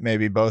employment,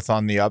 maybe both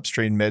on the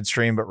upstream,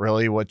 midstream, but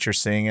really what you're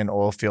seeing in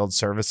oil field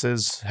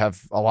services?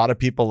 Have a lot of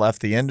people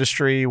left the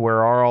industry?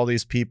 Where are all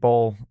these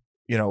people?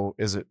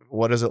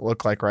 What does it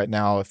look like right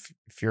now if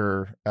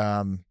you're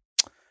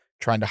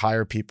trying to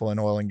hire people in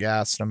oil and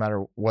gas, no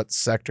matter what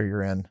sector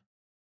you're in?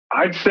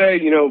 I'd say,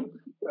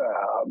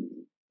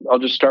 I'll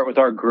just start with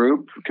our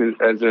group because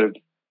as a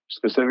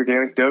specific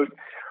anecdote,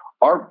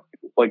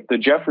 the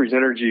Jefferies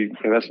Energy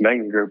Investment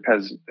Banking Group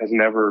has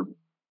never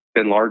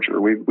been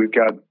larger. We've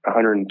got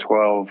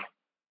 112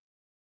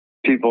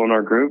 people in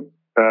our group.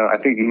 I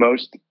think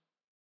most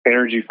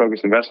energy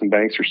focused investment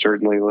banks are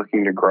certainly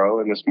looking to grow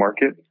in this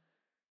market.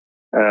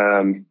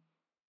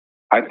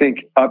 I think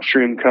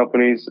upstream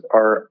companies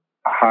are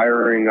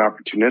hiring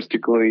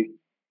opportunistically,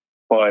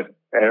 but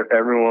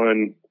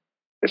everyone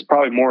is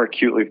probably more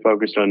acutely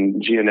focused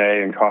on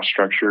G&A and cost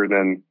structure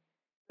than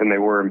they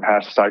were in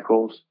past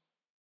cycles.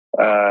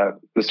 The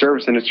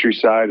service industry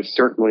side is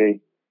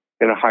certainly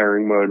in a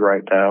hiring mode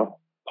right now,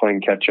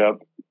 playing catch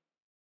up.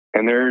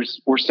 And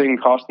we're seeing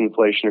cost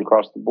inflation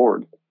across the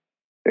board.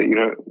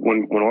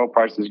 When oil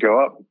prices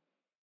go up,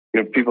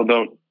 people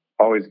don't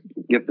always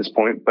get this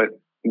point, but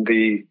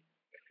the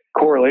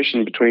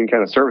correlation between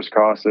kind of service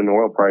costs and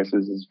oil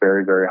prices is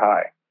very, very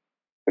high.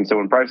 And so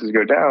when prices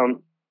go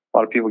down, a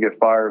lot of people get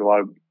fired. A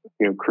lot of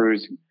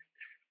crews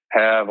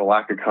have a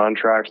lack of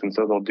contracts, and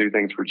so they'll do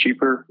things for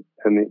cheaper.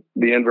 And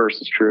the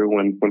inverse is true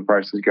when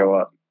prices go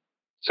up.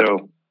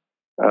 So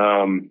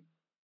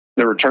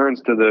the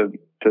returns to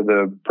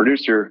the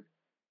producer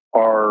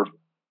are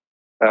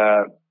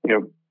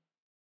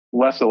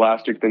less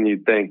elastic than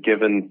you'd think,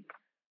 given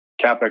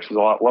CapEx is a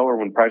lot lower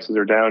when prices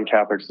are down.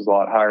 CapEx is a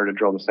lot higher to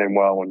drill the same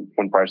well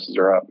when prices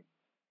are up.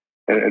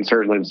 And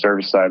certainly the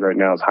service side right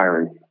now is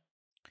hiring.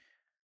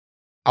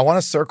 I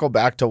want to circle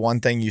back to one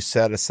thing you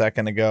said a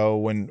second ago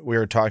when we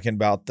were talking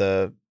about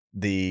the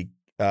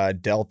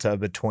delta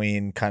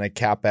between kind of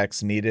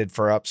CapEx needed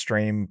for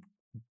upstream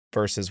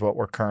versus what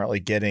we're currently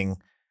getting. I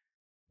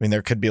mean,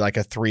 there could be like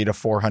a $300 to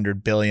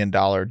 $400 billion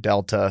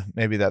delta.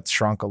 Maybe that's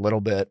shrunk a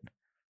little bit.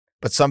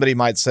 But somebody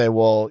might say,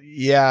 well,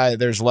 yeah,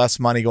 there's less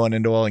money going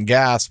into oil and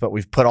gas, but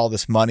we've put all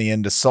this money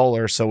into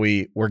solar, so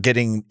we're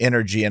getting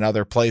energy in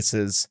other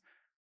places.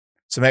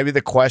 So maybe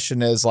the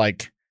question is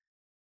like,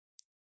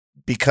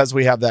 because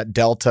we have that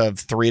delta of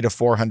 $300 to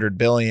 $400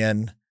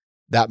 billion,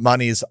 that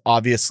money's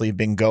obviously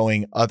been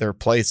going other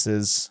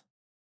places.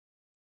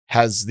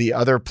 Has the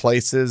other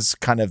places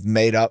kind of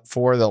made up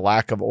for the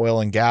lack of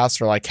oil and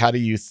gas, or like, how do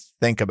you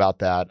think about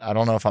that? I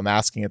don't know if I'm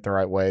asking it the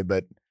right way,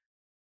 but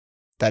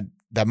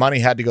that money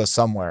had to go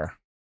somewhere.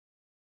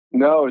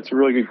 No, it's a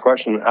really good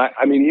question.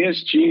 I mean,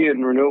 ESG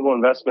and renewable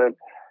investment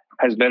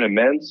has been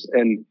immense,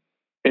 and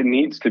it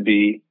needs to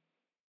be.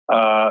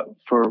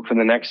 for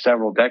the next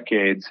several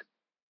decades.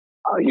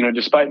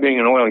 Despite being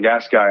an oil and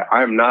gas guy,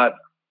 I'm not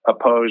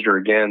opposed or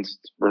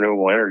against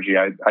renewable energy.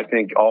 I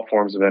think all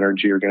forms of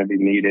energy are going to be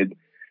needed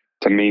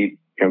to meet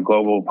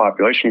global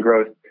population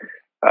growth.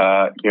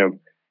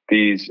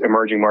 These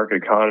emerging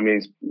market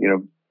economies,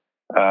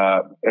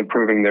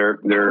 improving their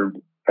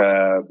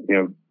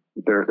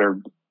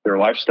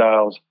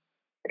lifestyles,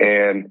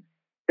 and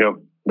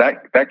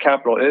that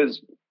capital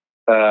is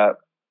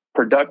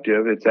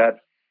productive. It's at,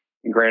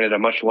 granted, a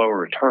much lower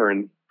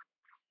return,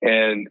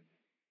 and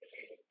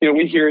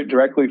we hear it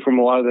directly from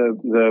a lot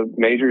of the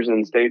majors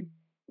and state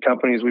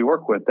companies we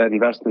work with that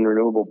invest in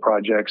renewable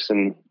projects,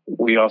 and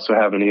we also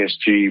have an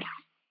ESG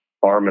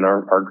arm in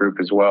our group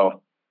as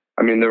well.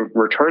 I mean, the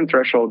return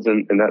thresholds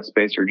in that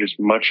space are just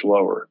much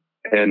lower.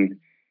 And,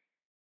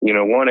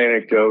 one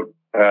anecdote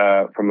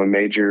from a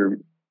major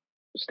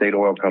state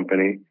oil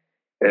company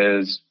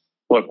is,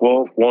 look,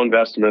 we'll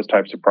invest in those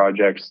types of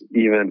projects,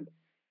 even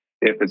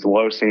if it's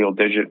low single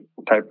digit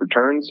type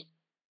returns,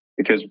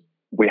 because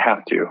we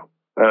have to.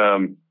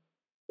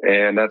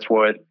 And that's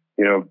what,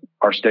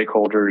 our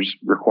stakeholders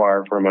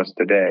require from us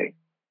today.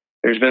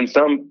 There's been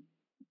some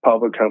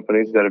public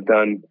companies that have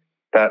done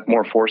that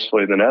more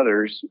forcefully than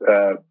others,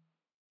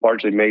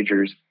 largely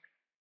majors.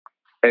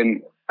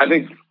 And I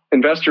think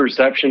investor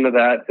reception to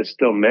that is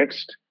still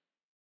mixed.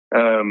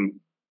 You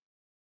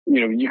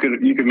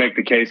could make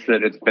the case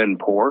that it's been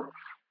poor,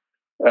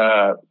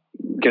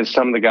 because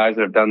some of the guys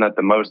that have done that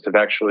the most have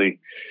actually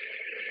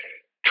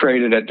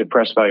traded at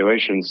depressed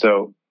valuations.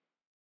 So,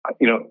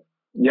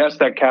 yes,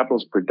 that capital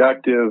is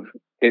productive.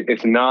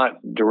 It's not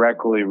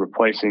directly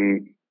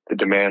replacing the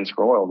demands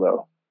for oil,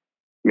 though.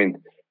 I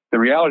mean, the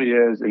reality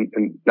is,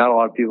 and not a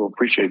lot of people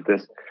appreciate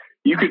this,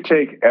 you could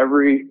take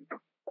every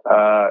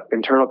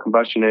internal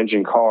combustion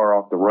engine car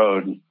off the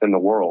road in the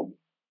world,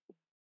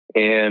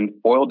 and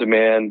oil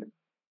demand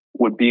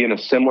would be in a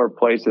similar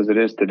place as it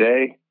is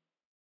today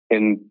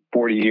in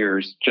 40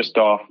 years, just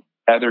off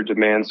other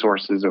demand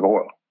sources of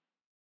oil.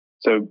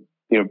 So,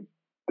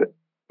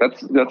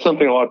 that's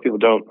something a lot of people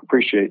don't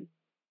appreciate.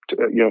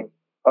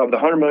 Of the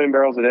 100 million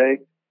barrels a day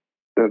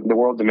the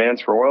world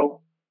demands for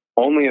oil,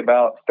 only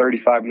about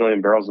 35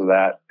 million barrels of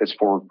that is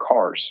for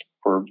cars,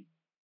 for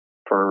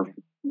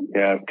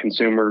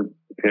consumer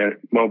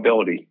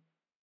mobility.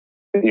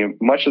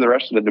 Much of the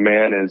rest of the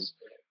demand is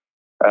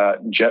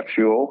jet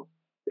fuel.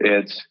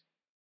 It's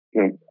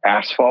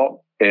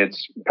asphalt.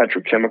 It's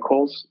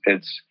petrochemicals.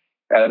 It's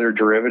other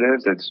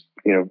derivatives. It's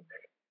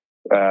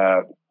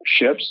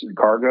ships,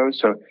 cargoes.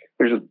 So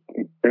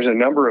there's a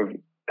number of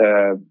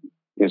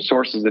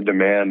sources of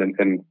demand,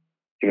 and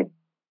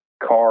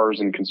cars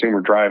and consumer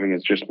driving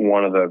is just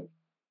one of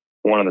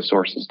the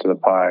sources to the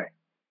pie.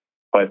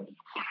 But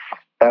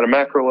at a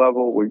macro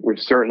level, we've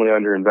certainly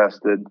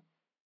underinvested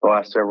the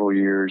last several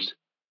years,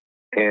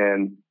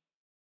 and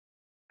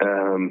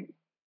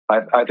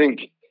I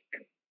think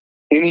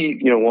any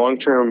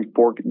long-term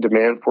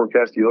demand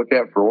forecast you look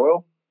at for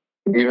oil,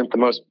 even the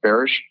most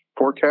bearish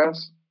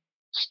forecasts,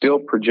 still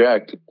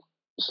project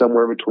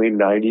somewhere between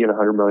 90 and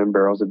 100 million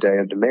barrels a day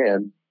of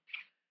demand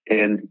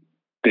in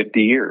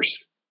 50 years.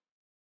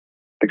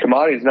 The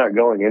commodity is not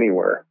going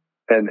anywhere.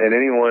 And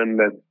anyone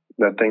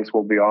that thinks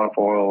we'll be off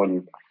oil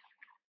in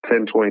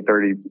 10, 20,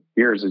 30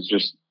 years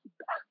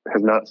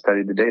has not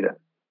studied the data.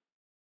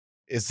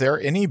 Is there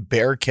any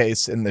bear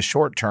case in the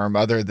short term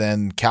other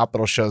than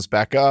capital shows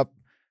back up?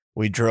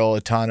 We drill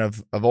a ton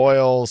of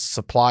oil,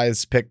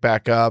 supplies pick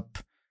back up.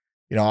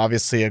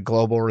 Obviously a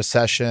global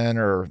recession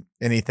or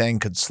anything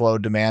could slow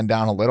demand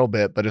down a little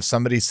bit. But if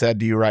somebody said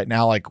to you right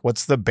now, like,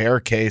 what's the bear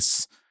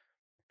case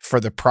for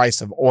the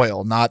price of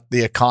oil, not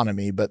the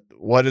economy, but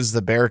what is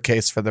the bear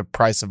case for the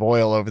price of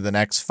oil over the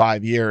next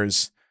 5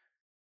 years?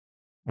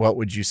 What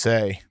would you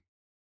say?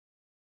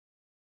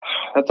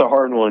 That's a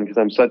hard one because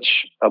I'm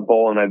such a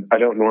bull, and I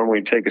don't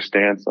normally take a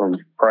stance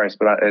on price,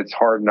 but it's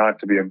hard not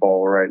to be a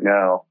bull right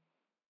now.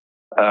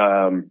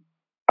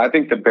 I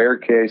think the bear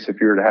case,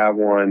 if you were to have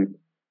one,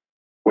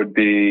 would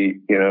be,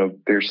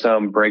 there's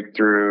some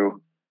breakthrough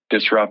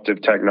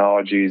disruptive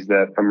technologies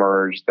that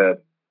emerge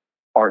that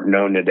aren't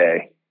known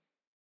today,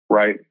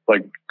 right?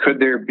 Like, could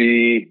there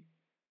be,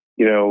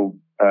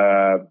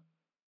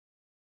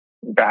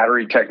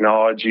 battery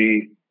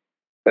technology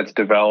that's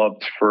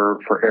developed for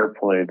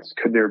airplanes?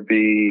 Could there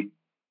be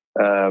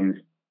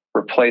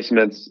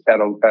replacements at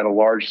a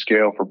large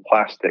scale for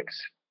plastics?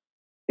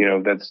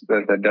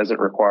 That doesn't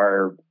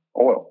require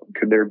oil.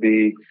 Could there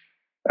be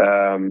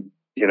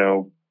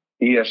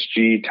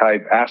ESG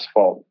type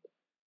asphalt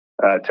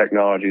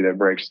technology that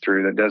breaks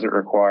through that doesn't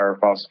require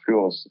fossil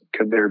fuels?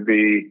 Could there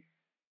be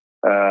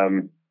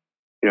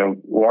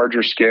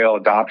larger scale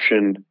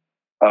adoption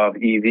of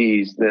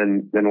EVs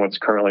than what's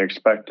currently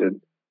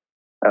expected?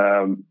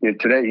 Today,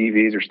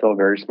 EVs are still a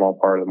very small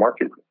part of the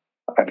market.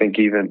 I think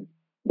even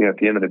at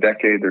the end of the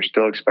decade, they're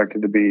still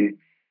expected to be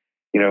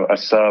a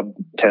sub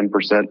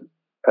 10%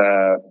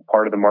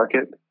 part of the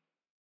market.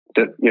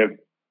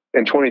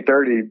 In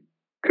 2030,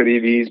 could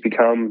EVs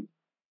become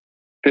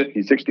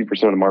 50, 60%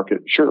 of the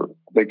market? Sure,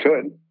 they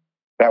could.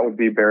 that would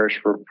be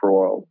bearish for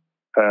oil.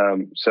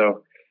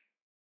 So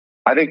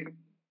I think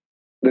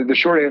the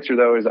short answer,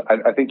 though, is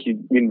I think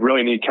you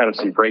really need kind of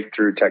some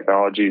breakthrough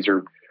technologies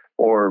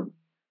or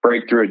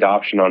breakthrough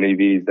adoption on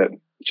EVs that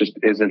just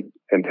isn't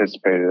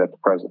anticipated at the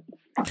present.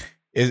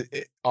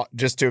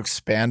 Just to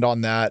expand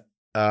on that,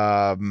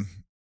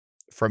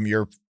 from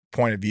your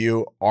point of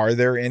view, are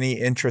there any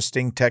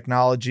interesting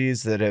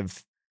technologies that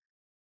have,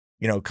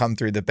 come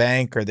through the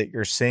bank or that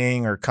you're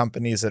seeing, or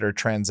companies that are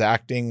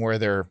transacting where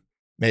they're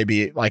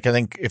maybe, like, I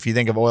think if you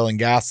think of oil and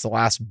gas, the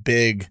last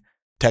big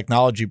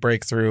technology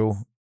breakthrough,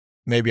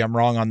 maybe I'm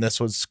wrong on this,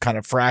 was kind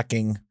of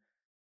fracking.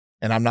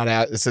 And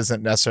this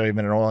isn't necessarily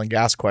even an oil and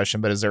gas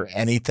question, but is there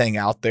anything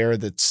out there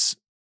that's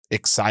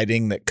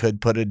exciting that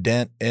could put a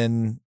dent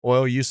in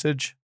oil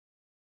usage?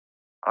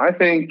 I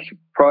think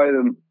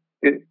probably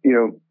in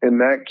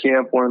that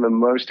camp, one of the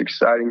most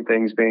exciting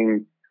things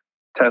being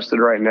tested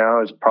right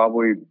now is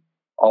probably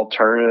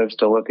alternatives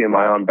to lithium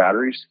ion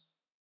batteries,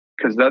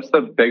 because that's the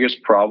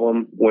biggest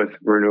problem with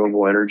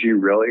renewable energy,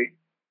 really.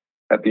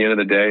 At the end of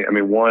the day, I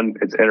mean, one,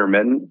 it's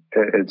intermittent.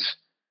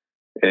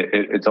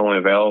 It's only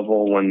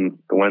available when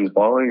the wind's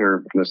blowing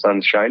or the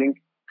sun's shining.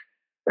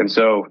 And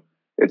so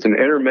it's an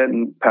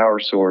intermittent power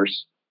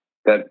source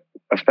that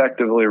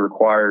effectively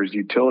requires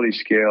utility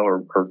scale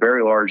or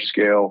very large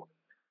scale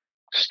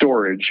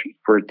storage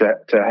for it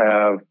to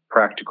have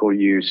practical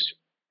use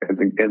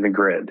in the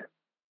grid.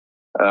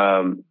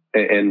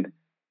 And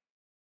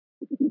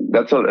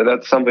that's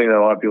something that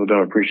a lot of people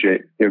don't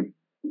appreciate.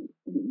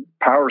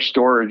 Power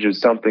storage is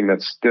something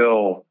that's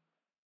still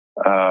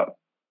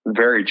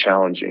very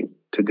challenging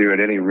to do at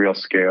any real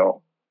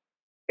scale.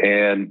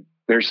 And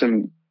there's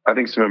I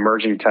think some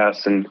emerging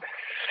tests and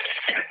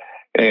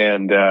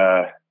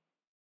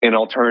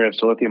alternatives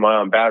to lithium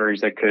ion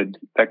batteries that could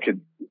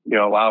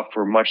allow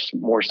for much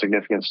more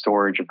significant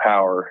storage of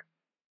power.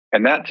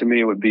 And that, to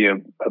me, would be a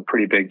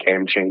pretty big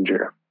game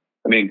changer.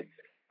 I mean,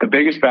 the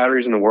biggest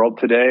batteries in the world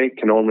today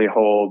can only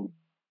hold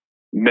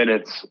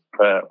minutes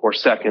or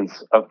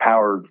seconds of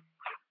power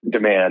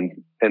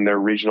demand in their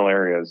regional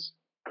areas.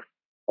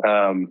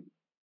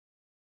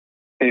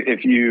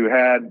 If you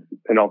had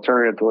an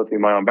alternative to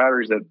lithium ion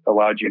batteries that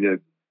allowed you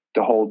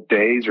to hold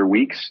days or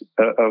weeks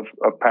of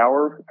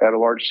power at a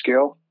large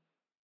scale,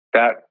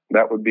 that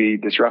would be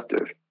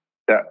disruptive.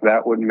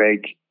 That would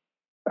make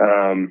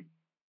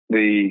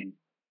the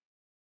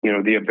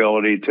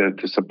ability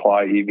to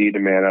supply EV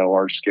demand at a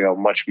large scale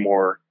much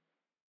more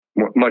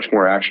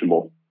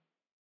actionable.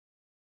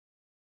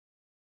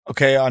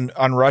 Okay,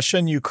 on Russia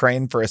and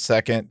Ukraine for a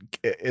second,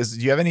 do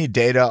you have any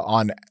data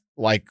on,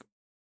 like,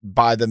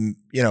 by the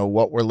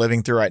what we're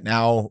living through right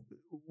now,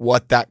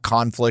 what that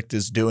conflict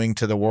is doing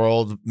to the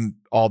world,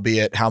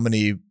 albeit how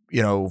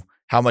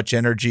much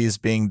energy is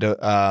being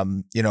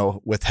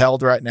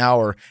withheld right now,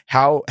 or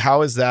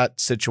how is that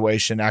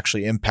situation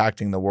actually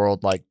impacting the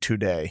world, like,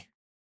 today?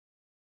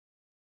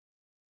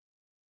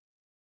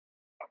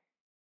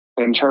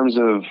 In terms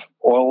of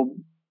oil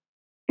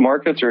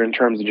markets, or in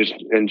terms of just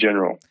in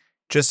general?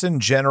 Just in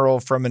general,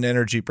 from an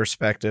energy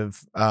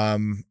perspective.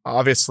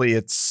 Obviously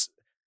it's,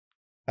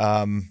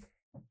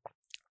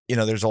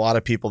 there's a lot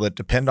of people that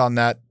depend on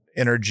that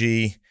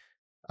energy.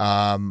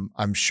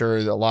 I'm sure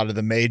a lot of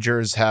the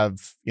majors have,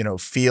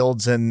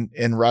 fields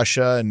in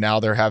Russia, and now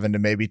they're having to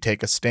maybe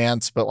take a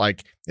stance. But,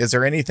 like, is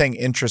there anything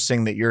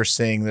interesting that you're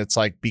seeing that's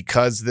like,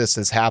 because this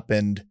has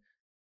happened,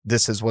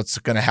 this is what's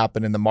going to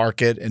happen in the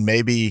market? And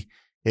maybe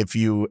if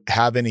you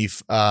have any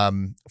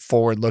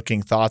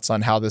forward-looking thoughts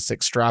on how this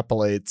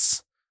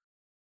extrapolates,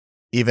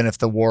 even if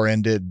the war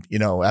ended,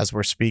 as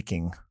we're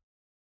speaking.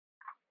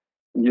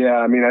 Yeah,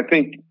 I mean, I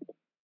think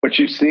what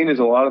you've seen is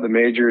a lot of the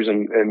majors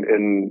and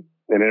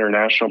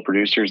international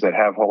producers that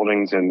have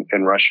holdings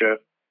in Russia,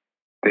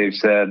 they've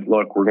said,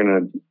 look, we're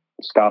going to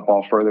stop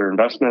all further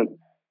investment,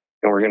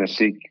 and we're going to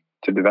seek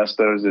to divest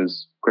those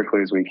as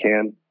quickly as we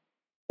can.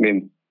 I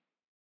mean,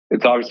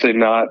 it's obviously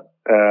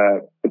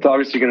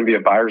going to be a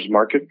buyer's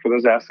market for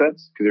those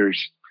assets, because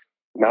there's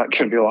not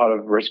going to be a lot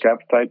of risk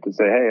appetite to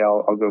say, hey,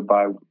 I'll go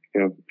buy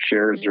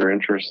shares or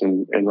interest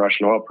in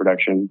Russian oil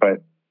production.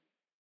 But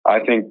I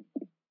think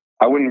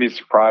I wouldn't be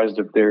surprised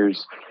if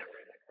there's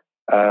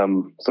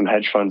some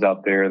hedge funds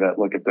out there that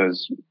look at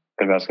those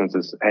investments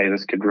as, hey,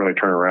 this could really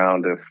turn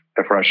around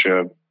if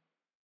Russia,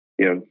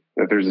 if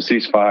there's a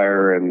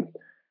ceasefire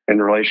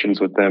and relations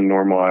with them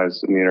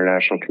normalize in the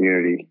international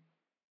community.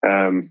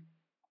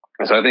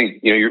 So I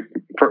think, your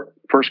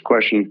first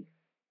question,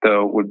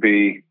 though, would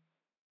be,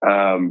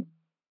 I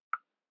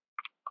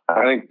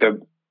think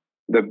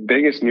the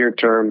biggest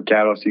near-term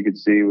catalyst you could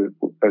see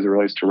as it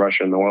relates to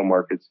Russia and the oil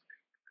markets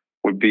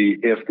would be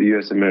if the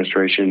U.S.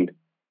 administration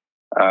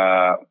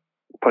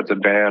puts a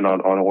ban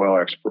on oil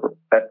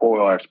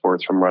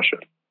exports from Russia.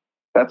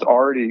 That's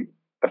already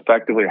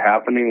effectively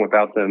happening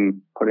without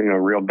them putting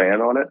a real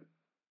ban on it,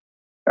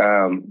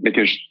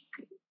 because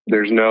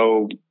there's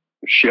no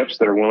ships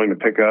that are willing to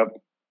pick up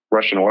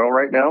Russian oil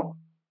right now.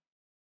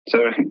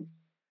 So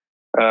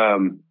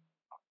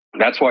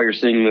that's why you're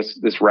seeing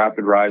this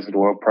rapid rise in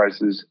oil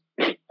prices.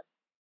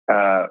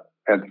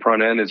 at the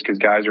front end is because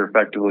guys are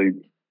effectively,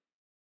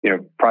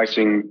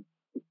 pricing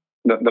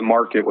the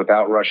market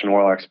without Russian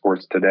oil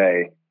exports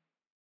today.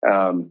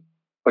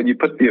 But you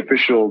put the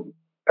official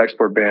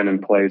export ban in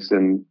place,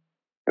 and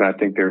I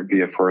think there would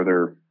be a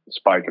further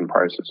spike in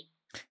prices.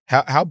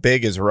 How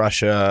big is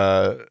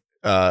Russia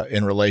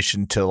in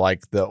relation to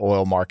like the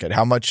oil market?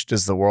 How much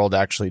does the world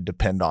actually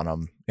depend on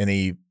them?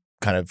 Any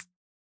kind of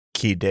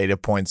key data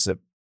points that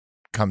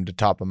come to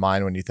top of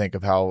mind when you think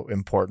of how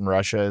important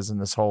Russia is in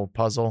this whole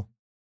puzzle?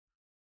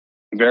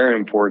 Very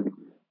important.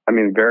 I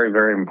mean, very,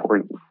 very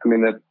important. I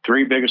mean, the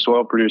three biggest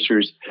oil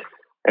producers,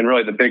 and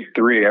really the big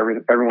three,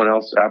 everyone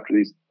else after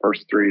these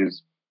first three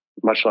is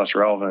much less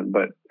relevant,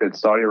 but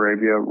it's Saudi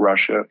Arabia,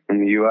 Russia,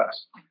 and the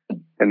U.S.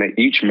 And they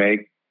each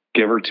make,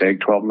 give or take,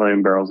 12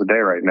 million barrels a day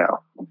right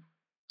now.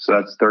 So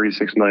that's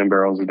 36 million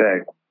barrels a day.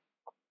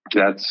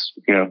 That's,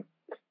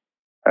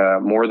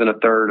 more than a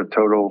third of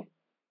total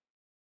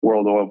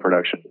world oil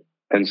production.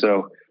 And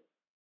so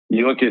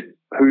you look at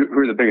who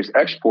are the biggest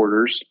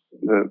exporters.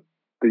 The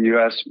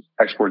U.S.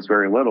 exports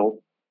very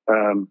little.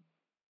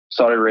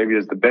 Saudi Arabia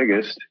is the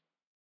biggest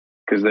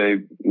because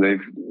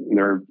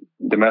their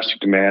domestic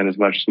demand is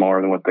much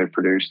smaller than what they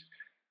produce.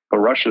 But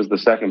Russia is the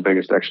second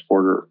biggest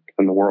exporter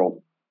in the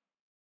world.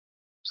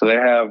 So they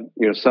have,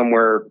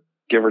 somewhere,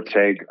 give or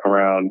take,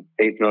 around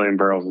 8 million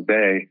barrels a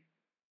day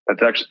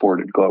that's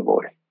exported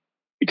globally.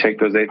 You take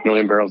those 8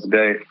 million barrels a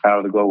day out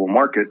of the global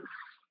market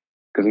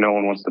because no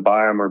one wants to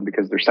buy them or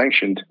because they're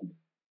sanctioned,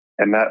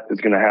 and that is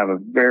going to have a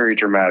very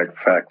dramatic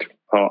effect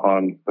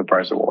on the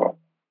price of oil.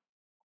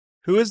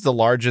 Who is the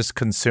largest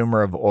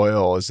consumer of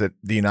oil? Is it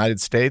the United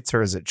States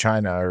or is it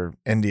China or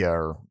India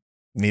or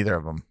neither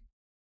of them?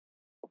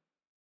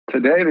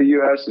 Today, the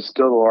U.S. is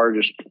still the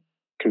largest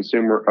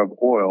consumer of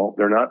oil.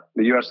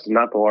 The U.S. is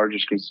not the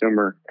largest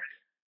consumer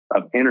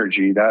of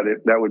energy. That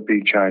would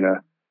be China,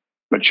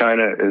 but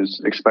China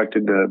is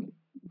expected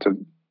to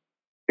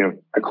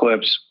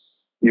eclipse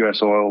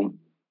U.S. oil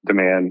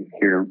demand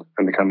here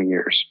in the coming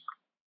years.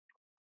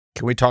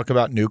 Can we talk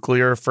about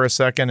nuclear for a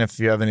second, if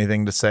you have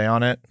anything to say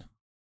on it?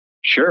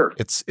 Sure.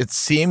 It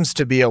seems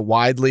to be a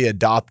widely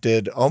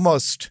adopted,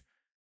 almost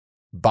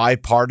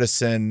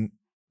bipartisan,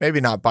 maybe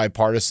not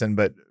bipartisan,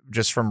 but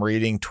just from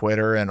reading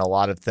Twitter and a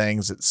lot of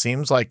things, it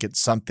seems like it's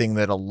something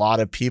that a lot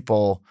of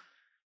people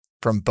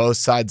from both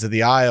sides of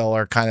the aisle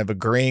are kind of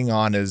agreeing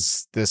on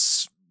is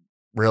this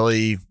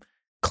really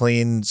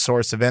clean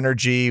source of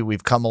energy.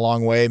 We've come a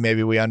long way.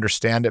 Maybe we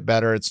understand it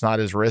better. It's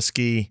not as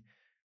risky.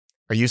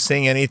 Are you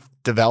seeing any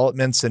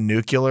developments in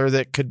nuclear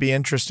that could be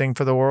interesting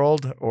for the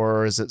world,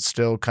 or is it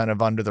still kind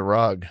of under the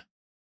rug?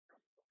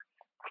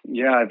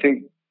 Yeah, I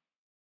think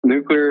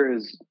nuclear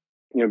is,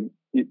 you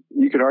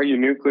could argue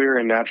nuclear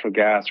and natural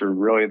gas are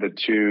really the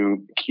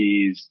two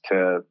keys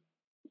to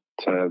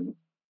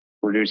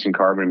reducing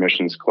carbon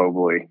emissions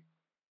globally.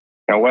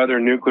 Now, whether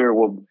nuclear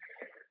will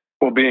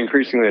be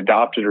increasingly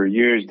adopted or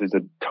used is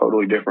a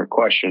totally different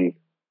question.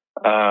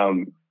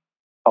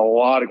 A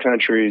lot of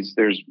countries,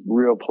 there's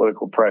real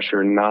political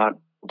pressure not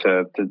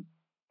to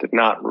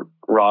not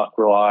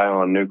rely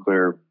on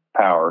nuclear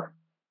power.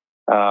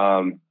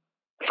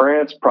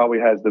 France probably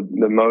has the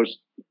most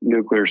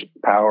nuclear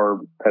power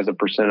as a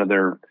percent of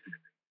their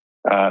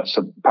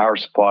power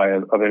supply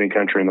of any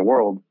country in the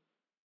world,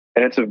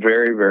 and it's a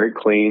very, very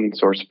clean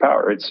source of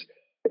power. It's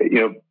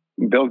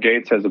Bill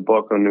Gates has a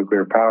book on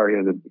nuclear power. He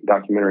has a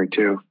documentary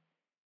too.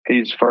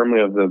 He's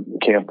firmly of the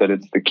camp that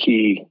it's the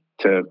key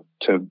to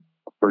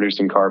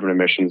reducing carbon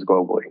emissions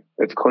globally.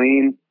 It's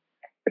clean,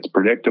 it's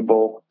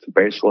predictable, it's a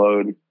base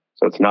load,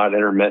 so it's not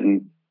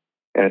intermittent,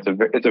 and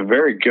it's a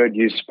very good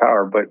use of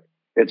power. But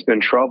it's been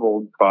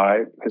troubled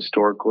by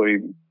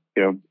historical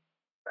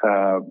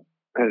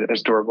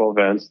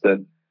events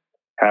that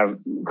have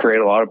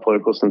created a lot of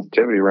political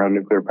sensitivity around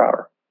nuclear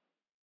power.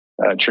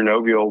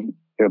 Chernobyl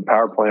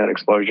power plant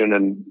explosion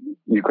in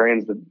Ukraine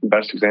is the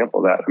best example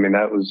of that. I mean,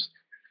 that was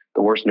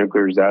the worst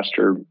nuclear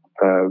disaster,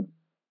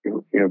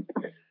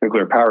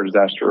 nuclear power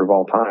disaster of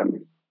all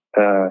time.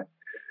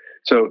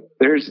 So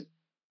there's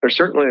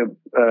certainly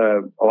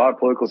a lot of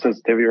political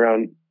sensitivity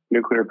around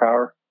nuclear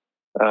power.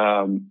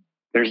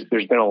 There's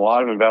been a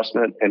lot of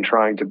investment in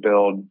trying to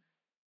build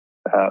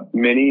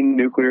mini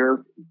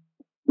nuclear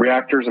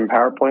reactors and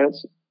power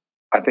plants.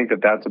 I think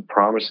that's a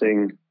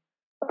promising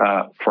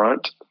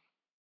front.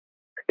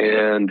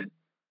 And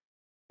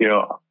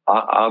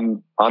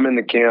I'm in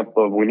the camp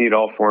of we need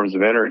all forms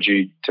of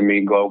energy to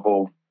meet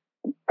global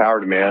power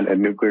demand,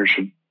 and nuclear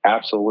should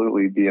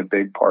absolutely be a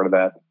big part of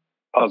that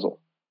puzzle.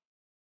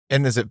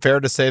 And is it fair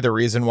to say the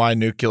reason why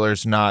nuclear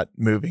is not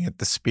moving at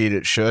the speed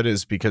it should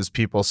is because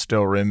people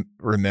still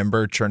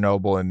remember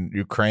Chernobyl and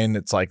Ukraine?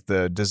 It's like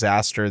the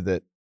disaster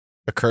that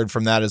occurred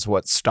from that is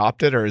what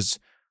stopped it, or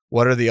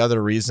what are the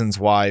other reasons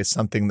why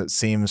something that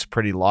seems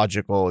pretty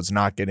logical is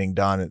not getting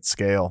done at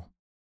scale?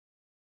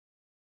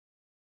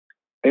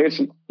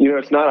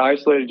 It's not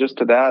isolated just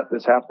to that.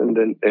 This happened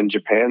in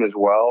Japan as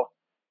well.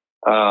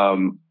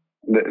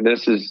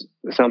 This is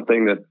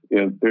something that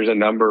there's a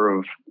number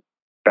of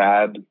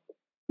bad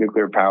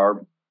nuclear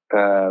power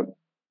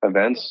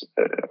events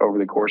over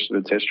the course of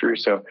its history.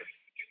 So,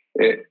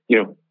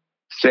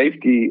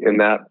 safety in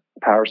that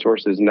power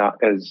source has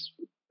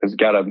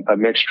got a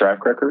mixed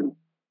track record.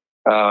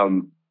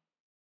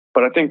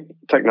 But I think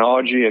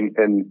technology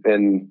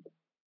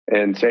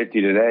and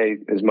safety today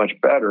is much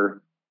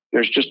better.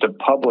 There's just a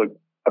public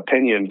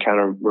opinion kind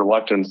of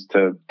reluctance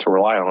to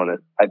rely on it.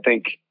 I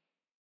think,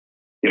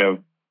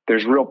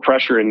 there's real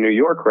pressure in New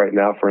York right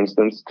now, for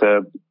instance,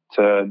 to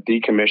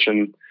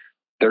decommission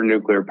their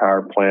nuclear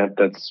power plant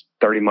that's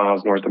 30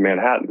 miles north of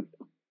Manhattan.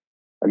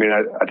 I mean,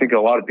 I think a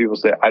lot of people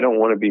say, I don't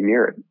want to be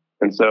near it.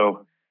 And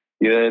so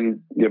you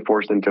then get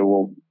forced into,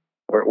 well,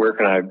 where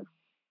can I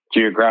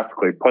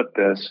geographically put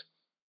this?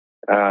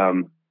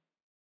 And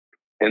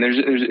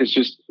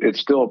it's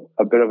still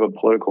a bit of a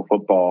political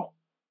football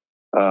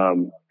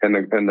in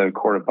the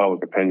court of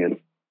public opinion.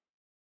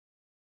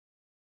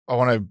 I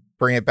want to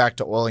bring it back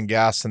to oil and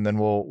gas, and then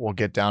we'll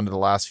get down to the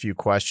last few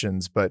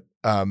questions. But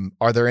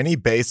are there any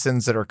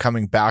basins that are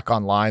coming back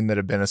online that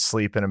have been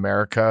asleep in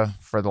America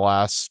for the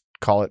last,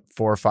 call it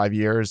 4 or 5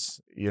 years?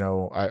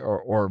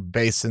 Or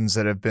basins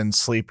that have been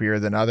sleepier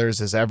than others?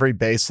 Is every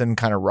basin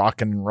kind of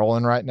rocking and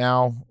rolling right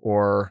now,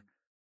 or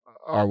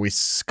are we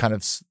kind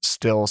of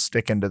still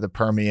sticking to the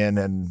Permian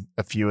and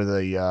a few of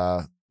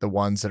the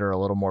ones that are a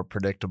little more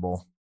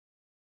predictable?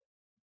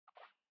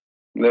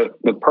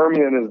 The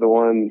Permian is the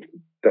one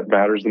that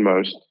matters the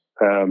most,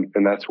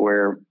 and that's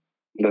where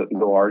the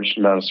largest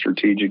amount of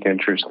strategic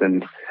interest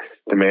and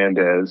demand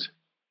is.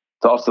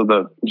 It's also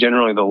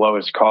generally the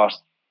lowest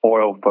cost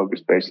oil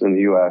focused basin in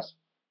the U.S.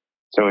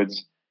 So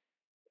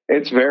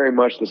it's very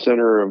much the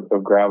center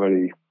of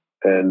gravity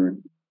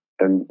and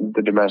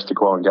the domestic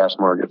oil and gas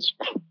markets.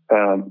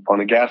 On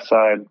the gas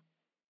side,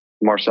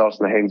 Marcellus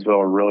and the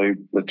Haynesville are really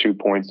the 2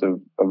 points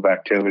of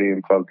activity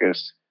and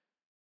focus.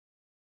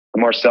 The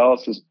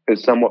Marcellus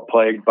is somewhat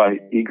plagued by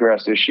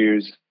egress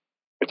issues.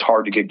 It's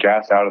hard to get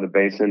gas out of the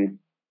basin.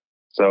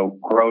 So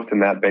growth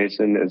in that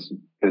basin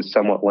is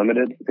somewhat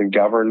limited and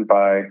governed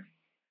by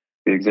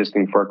the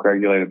existing FERC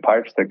regulated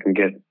pipes that can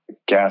get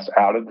gas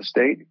out of the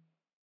state.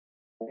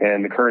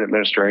 And the current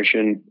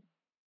administration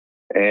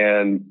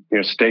and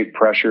state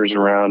pressures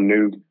around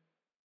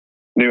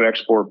new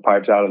export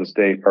pipes out of the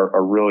state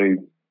are really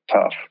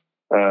tough.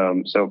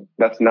 So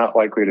that's not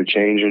likely to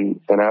change in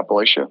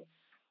Appalachia.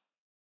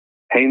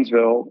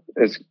 Haynesville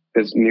is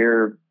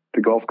near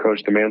the Gulf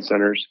Coast demand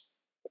centers.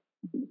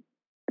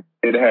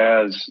 It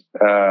has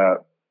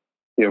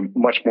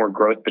much more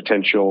growth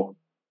potential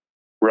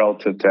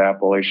relative to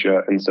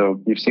Appalachia, and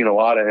so you've seen a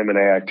lot of M&A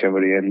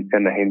activity in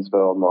the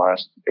Haynesville in the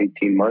last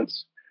 18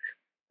 months.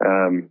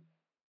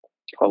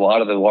 A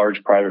lot of the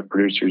large private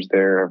producers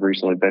there have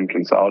recently been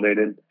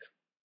consolidated,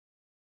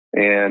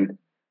 and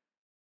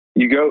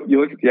you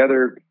look at the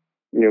other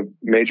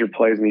major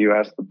plays in the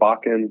U.S. The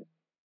Bakken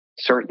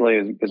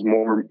certainly is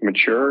more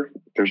mature.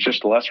 There's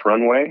just less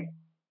runway.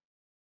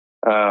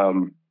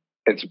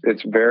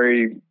 It's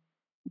very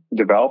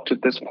developed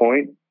at this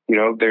point.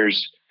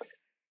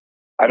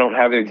 I don't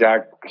have the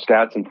exact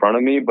stats in front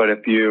of me, but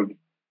if you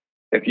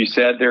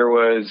said there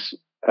was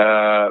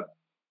a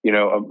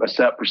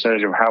set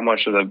percentage of how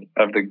much of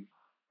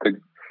the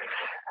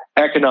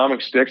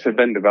economic sticks have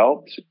been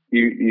developed,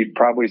 you'd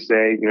probably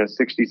say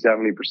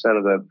 60-70%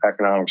 of the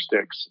economic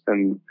sticks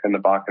in the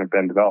Bakken have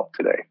been developed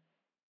today.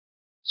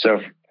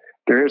 So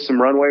there is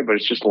some runway, but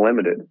it's just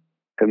limited.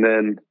 And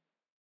then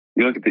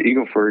you look at the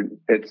Eagle Ford,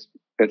 it's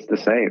the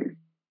same.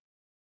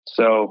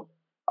 So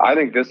I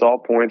think this all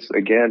points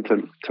again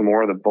to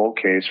more of the bull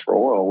case for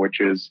oil,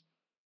 which is,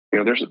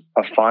 there's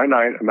a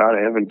finite amount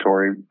of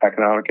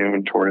economic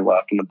inventory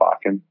left in the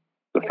Bakken,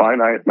 the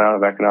finite amount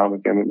of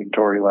economic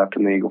inventory left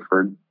in the Eagle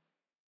Ford,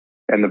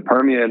 and the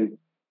Permian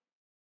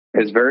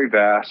is very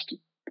vast.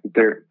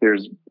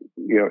 There's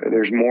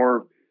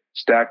more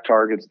stacked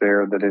targets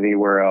there than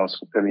anywhere else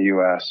in the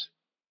U.S.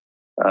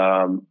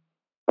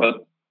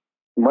 But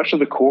much of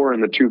the core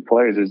in the two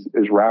plays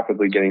is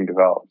rapidly getting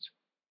developed.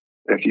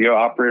 If you go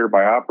operator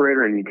by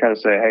operator and you kind of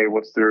say, hey,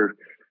 what's their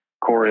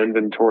core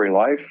inventory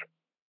life?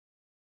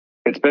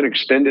 It's been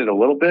extended a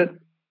little bit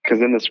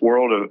because in this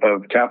world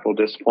of capital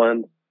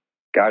discipline,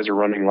 guys are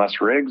running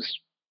less rigs.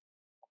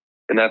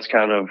 And that's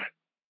kind of,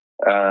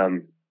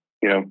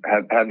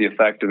 had the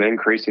effect of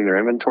increasing their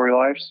inventory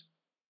lives.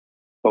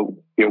 But,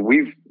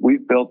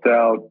 we've built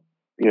out,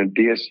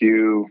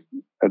 DSU,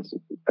 that's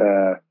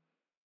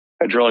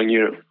a drilling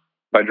unit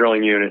by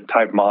drilling unit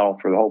type model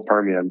for the whole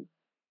Permian.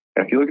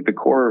 And if you look at the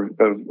core of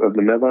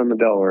the Midland and the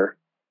Delaware,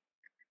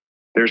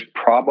 there's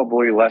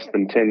probably less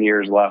than 10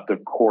 years left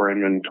of core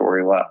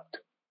inventory left.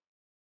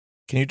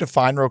 Can you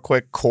define real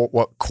quick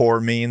what core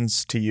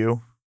means to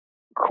you?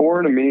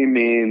 Core to me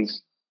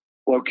means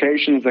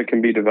locations that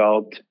can be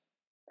developed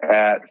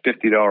at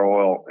 $50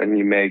 oil and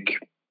you make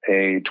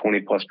a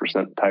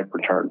 20+% type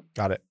return.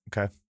 Got it.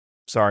 Okay.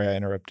 Sorry, I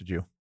interrupted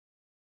you.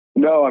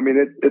 No, I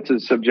mean, it's a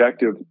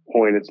subjective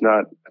point. It's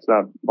not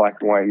black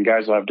and white, and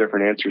guys will have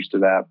different answers to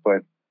that.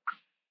 But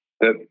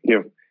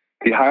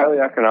the highly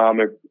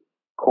economic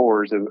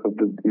cores of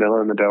the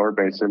Midland and the Delaware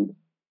Basin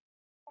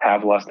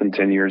have less than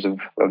 10 years of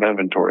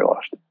inventory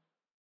left.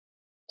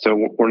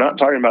 So we're not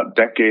talking about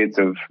decades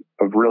of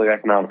really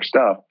economic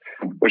stuff,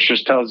 which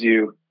just tells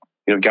you,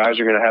 guys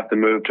are going to have to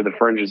move to the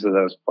fringes of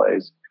those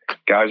plays.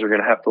 Guys are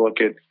going to have to look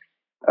at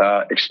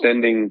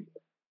extending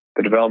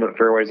the development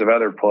fairways of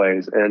other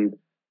plays. And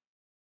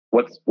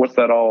what's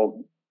that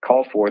all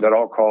call for? That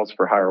all calls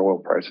for higher oil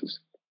prices.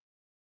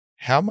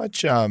 How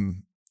much,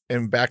 and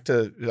back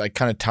to like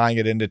kind of tying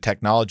it into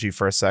technology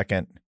for a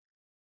second,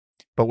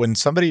 but when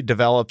somebody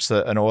develops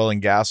an oil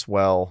and gas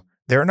well,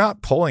 they're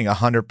not pulling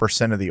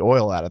 100% of the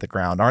oil out of the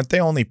ground. Aren't they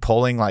only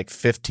pulling like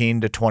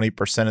 15 to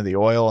 20% of the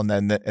oil, and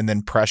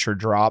then pressure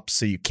drops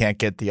so you can't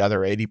get the other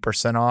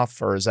 80% off?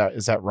 Or is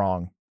that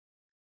wrong?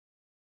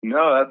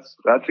 No,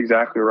 that's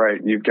exactly right.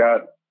 You've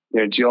got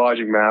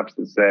geologic maps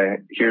that say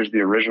here's the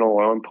original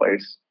oil in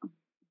place,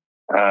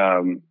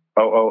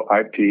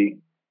 OOIP,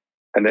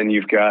 and then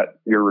you've got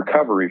your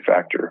recovery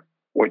factor,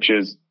 which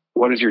is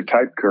what is your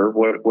type curve?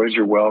 What is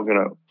your well going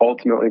to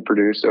ultimately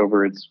produce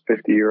over its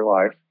 50-year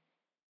life?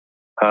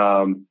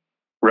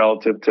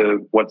 Relative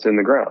to what's in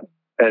the ground.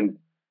 And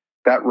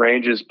that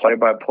ranges play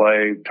by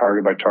play,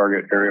 target by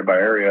target, area by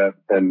area,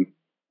 and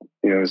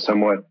is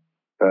somewhat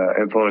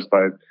influenced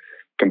by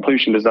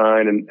completion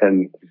design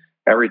and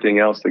everything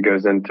else that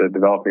goes into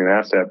developing an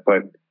asset.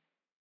 But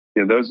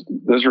those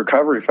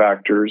recovery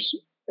factors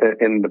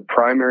in the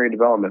primary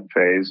development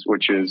phase,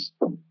 which is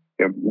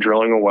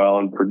drilling a well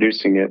and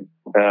producing it,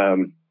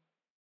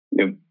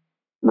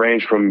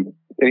 range from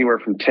anywhere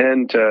from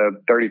 10 to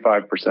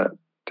 35%.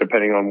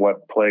 Depending on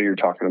what play you're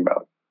talking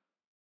about.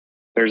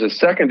 There's a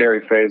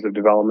secondary phase of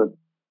development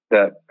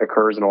that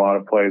occurs in a lot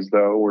of plays,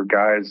 though, where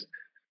guys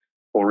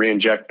will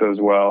re-inject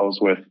those wells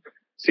with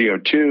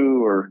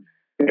CO2, or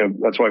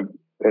that's why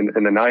in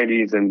the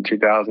 90s and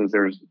 2000s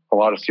there's a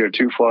lot of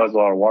CO2 floods, a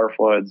lot of water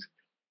floods.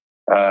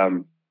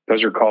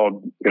 Those are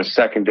called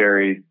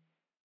secondary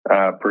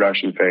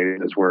production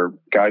phases, where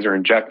guys are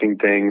injecting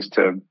things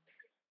to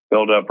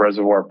build up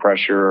reservoir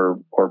pressure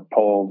or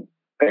pull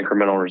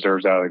incremental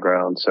reserves out of the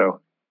ground. So.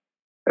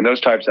 And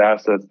those types of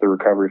assets, the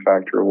recovery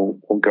factor will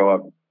go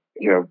up,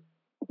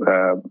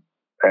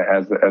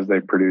 as they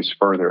produce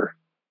further.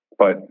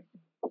 But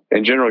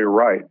in general, you're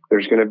right.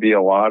 There's going to be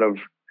a lot of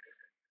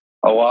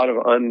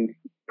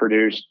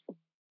unproduced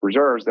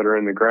reserves that are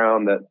in the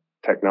ground that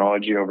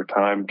technology over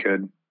time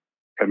could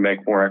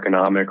make more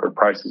economic, or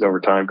prices over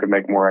time could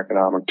make more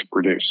economic to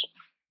produce.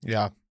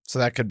 Yeah. So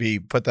that could be,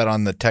 put that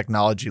on the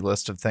technology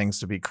list of things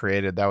to be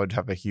created. That would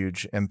have a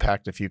huge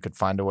impact if you could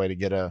find a way to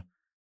get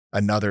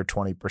another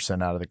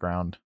 20% out of the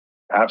ground.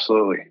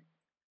 Absolutely.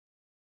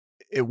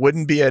 It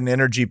wouldn't be an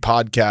energy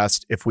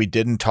podcast if we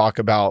didn't talk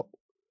about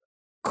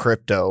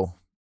crypto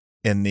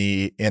in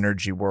the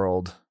energy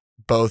world,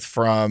 both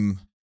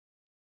from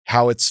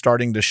how it's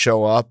starting to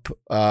show up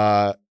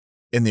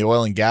in the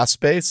oil and gas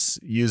space,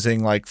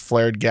 using like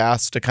flared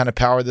gas to kind of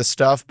power this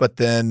stuff, but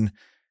then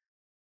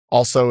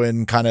also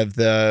in kind of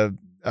the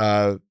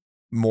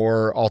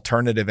more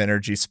alternative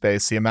energy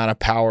space, the amount of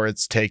power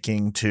it's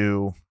taking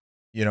to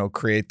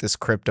create this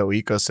crypto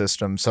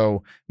ecosystem.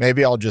 So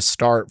maybe I'll just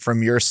start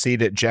from your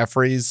seat at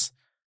Jefferies.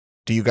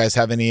 Do you guys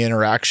have any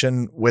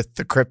interaction with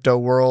the crypto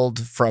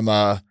world from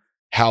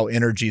how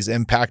energy is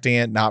impacting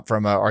it? Not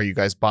from are you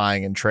guys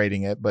buying and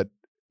trading it, but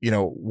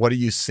what are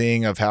you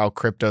seeing of how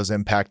crypto is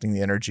impacting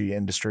the energy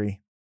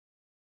industry?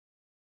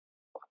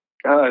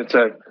 It's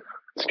a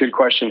good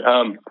question.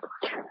 I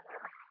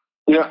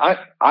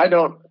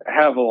don't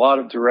have a lot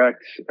of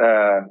direct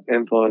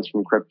influence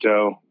from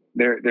crypto.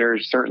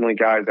 There's certainly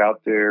guys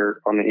out there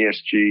on the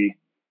ESG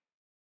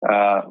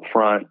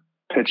front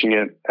pitching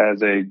it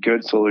as a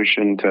good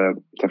solution to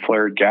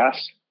flared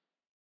gas.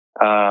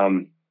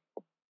 And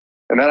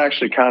that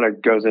actually kind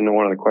of goes into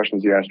one of the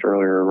questions you asked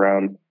earlier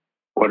around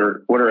what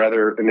are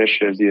other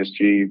initiatives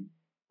ESG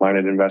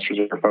minded investors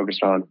are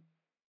focused on.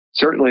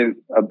 Certainly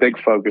a big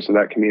focus of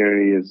that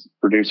community is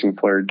reducing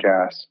flared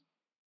gas,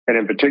 and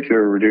in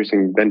particular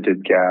reducing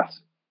vented gas,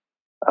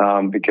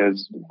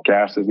 because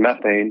gas is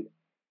methane.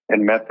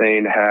 And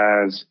methane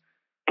has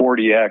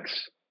 40x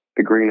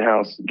the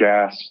greenhouse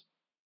gas,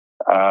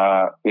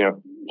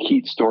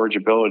 heat storage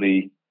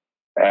ability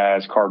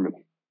as carbon.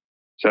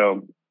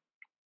 So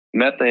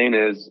methane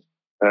is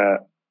a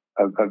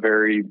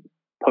very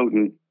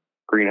potent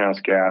greenhouse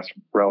gas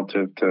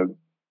relative to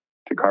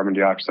carbon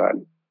dioxide.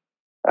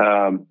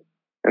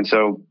 And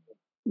so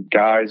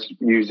guys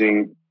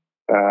using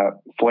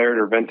flared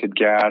or vented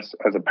gas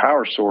as a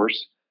power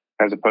source,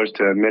 as opposed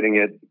to emitting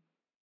it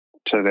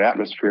to the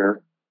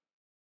atmosphere,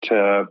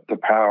 to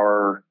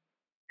power,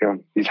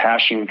 these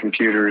hashing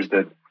computers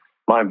that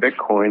mine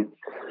Bitcoin,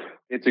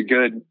 it's a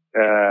good,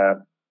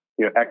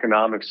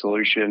 economic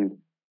solution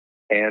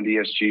and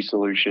ESG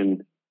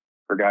solution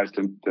for guys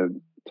to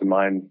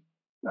mine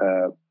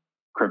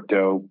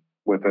crypto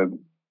with a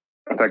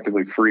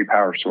effectively free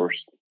power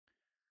source.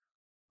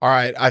 All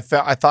right, I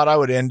thought I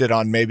would end it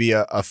on maybe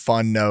a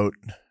fun note.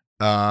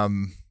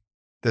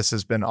 This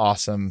has been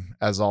awesome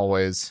as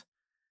always.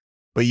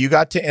 But you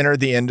got to enter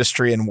the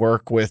industry and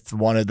work with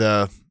one of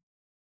the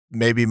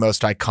maybe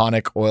most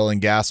iconic oil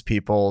and gas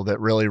people that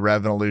really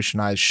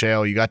revolutionized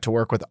shale. You got to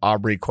work with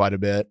Aubrey quite a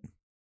bit.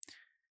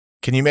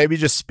 Can you maybe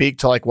just speak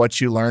to like what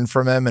you learned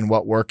from him and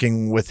what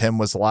working with him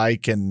was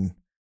like, and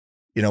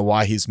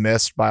why he's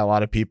missed by a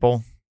lot of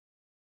people?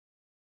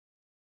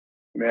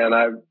 Man,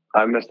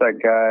 I miss that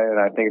guy, and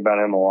I think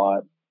about him a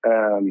lot.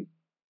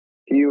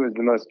 He was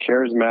the most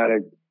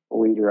charismatic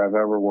leader I've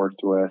ever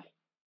worked with.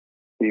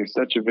 He was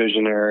such a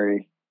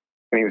visionary,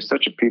 and he was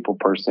such a people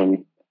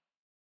person.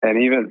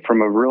 And even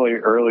from a really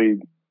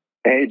early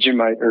age in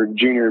my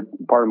junior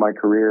part of my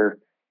career,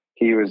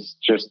 he was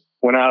just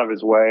went out of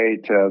his way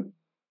to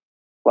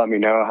let me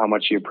know how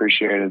much he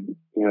appreciated,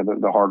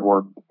 the hard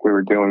work we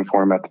were doing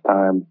for him at the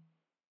time.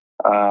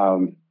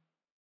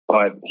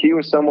 But he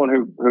was someone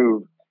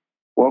who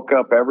woke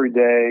up every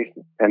day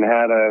and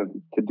had a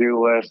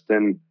to-do list,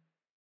 and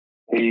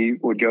he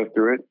would go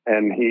through it,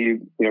 and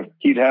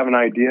he'd have an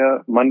idea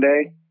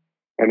Monday,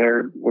 and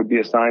there would be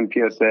a signed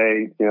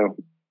PSA,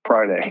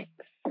 Friday.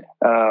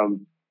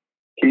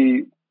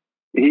 He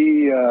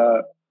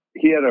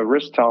had a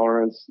risk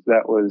tolerance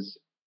that was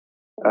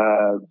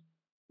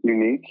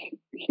unique.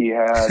 He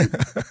had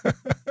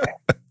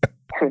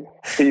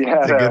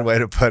That's a good way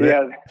to put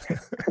it.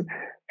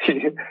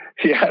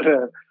 He had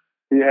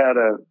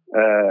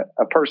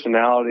a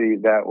personality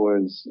that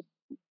was,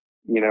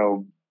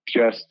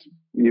 just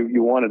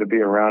you wanted to be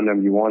around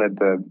him. You wanted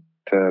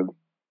to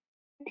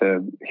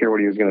hear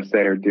what he was going to say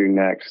or do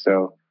next.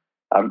 So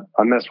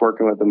I miss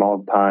working with him all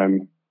the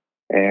time,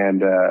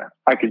 and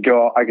I could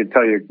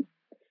tell you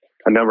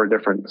a number of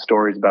different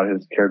stories about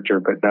his character,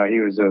 but no, he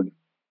was a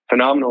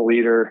phenomenal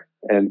leader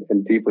and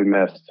deeply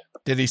missed.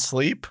 Did he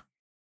sleep?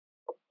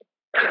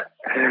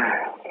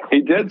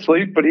 He did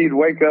sleep, but he'd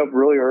wake up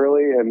really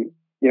early. And,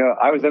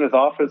 I was in his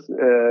office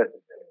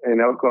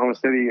in Oklahoma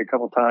City a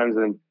couple times,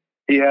 and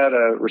he had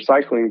a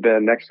recycling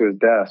bin next to his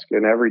desk.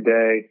 And every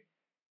day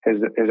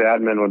his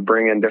admin would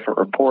bring in different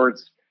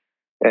reports,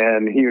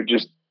 and he would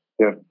just,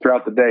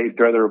 throughout the day, he'd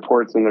throw the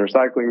reports in the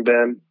recycling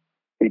bin.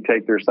 He'd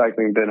take the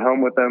recycling bin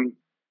home with him.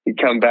 He'd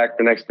come back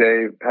the next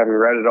day having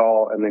read it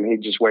all, and then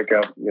he'd just wake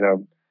up,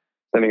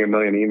 sending a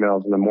million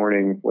emails in the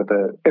morning with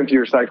an empty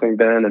recycling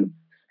bin, and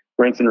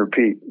rinse and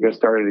repeat. Go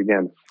start it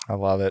again. I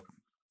love it.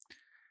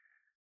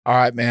 All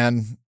right,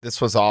 man.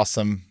 This was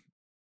awesome.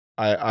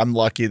 I'm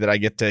lucky that I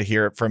get to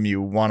hear it from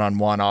you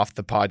one-on-one off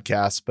the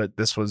podcast, but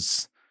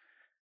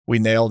we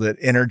nailed it.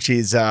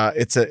 Energy's,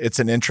 it's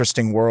an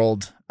interesting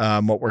world,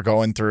 what we're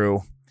going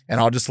through. And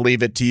I'll just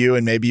leave it to you,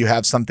 and maybe you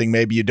have something,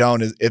 maybe you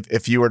don't.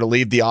 If you were to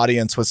leave the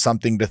audience with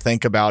something to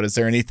think about, is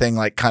there anything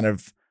like kind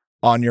of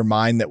on your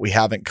mind that we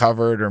haven't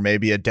covered, or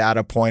maybe a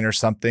data point or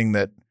something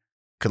that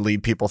could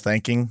leave people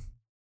thinking?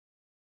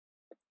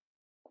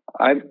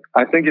 I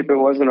think if it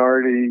wasn't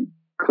already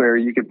clear,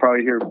 you could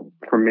probably hear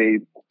from me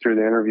through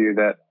the interview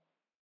that,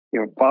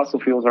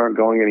 fossil fuels aren't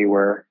going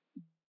anywhere.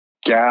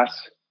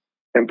 Gas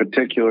in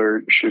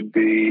particular should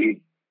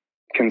be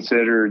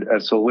considered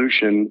a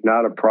solution,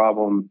 not a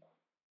problem.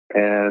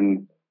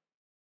 And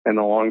the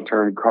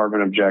long-term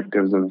carbon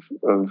objectives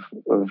of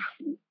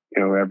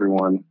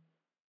everyone.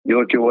 You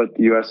look at what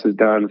the U.S. has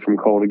done from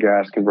coal to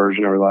gas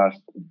conversion over the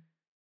last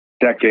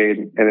decade,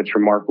 and it's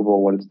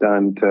remarkable what it's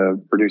done to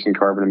reducing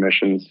carbon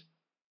emissions.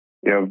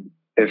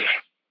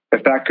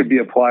 If that could be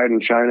applied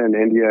in China and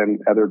India and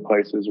other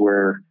places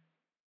where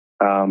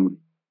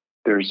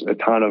there's a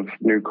ton of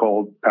new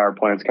coal power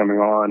plants coming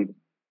on,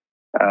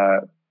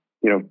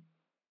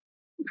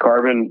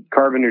 carbon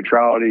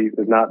neutrality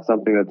is not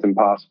something that's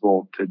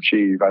impossible to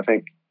achieve. I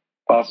think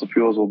fossil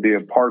fuels will be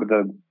a part of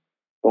the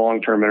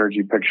long-term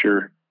energy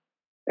picture,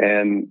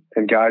 and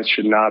guys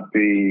should not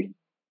view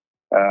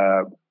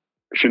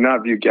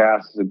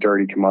gas as a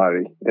dirty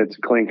commodity. It's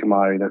a clean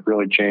commodity that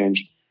really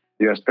changed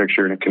the U.S.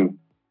 picture, and it can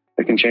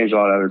change a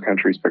lot of other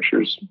countries'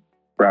 pictures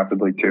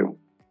rapidly too.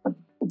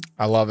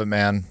 I love it,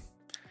 man.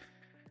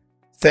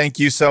 Thank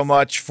you so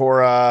much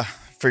for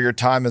your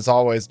time as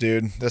always,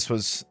 dude.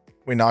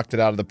 We knocked it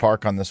out of the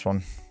park on this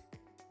one.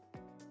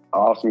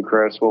 Awesome,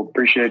 Chris. Well,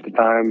 appreciate the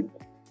time,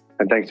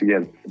 and thanks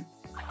again.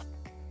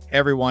 Hey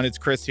everyone, it's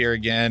Chris here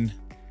again.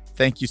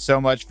 Thank you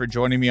so much for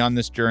joining me on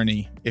this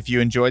journey. If you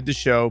enjoyed the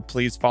show,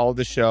 please follow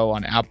the show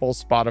on Apple,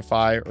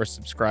 Spotify, or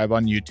subscribe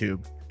on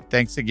YouTube.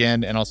 Thanks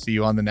again, and I'll see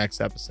you on the next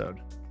episode.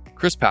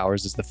 Chris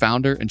Powers is the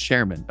founder and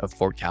chairman of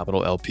Fort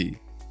Capital LP.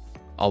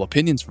 All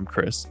opinions from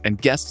Chris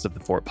and guests of the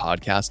Fort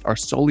podcast are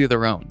solely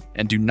their own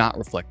and do not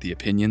reflect the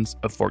opinions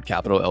of Fort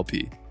Capital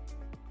LP.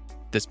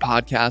 This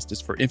podcast is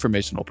for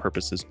informational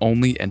purposes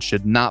only and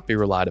should not be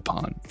relied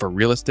upon for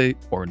real estate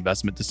or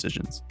investment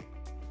decisions.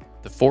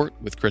 The Fort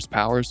with Chris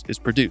Powers is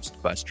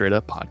produced by Straight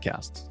Up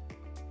Podcasts.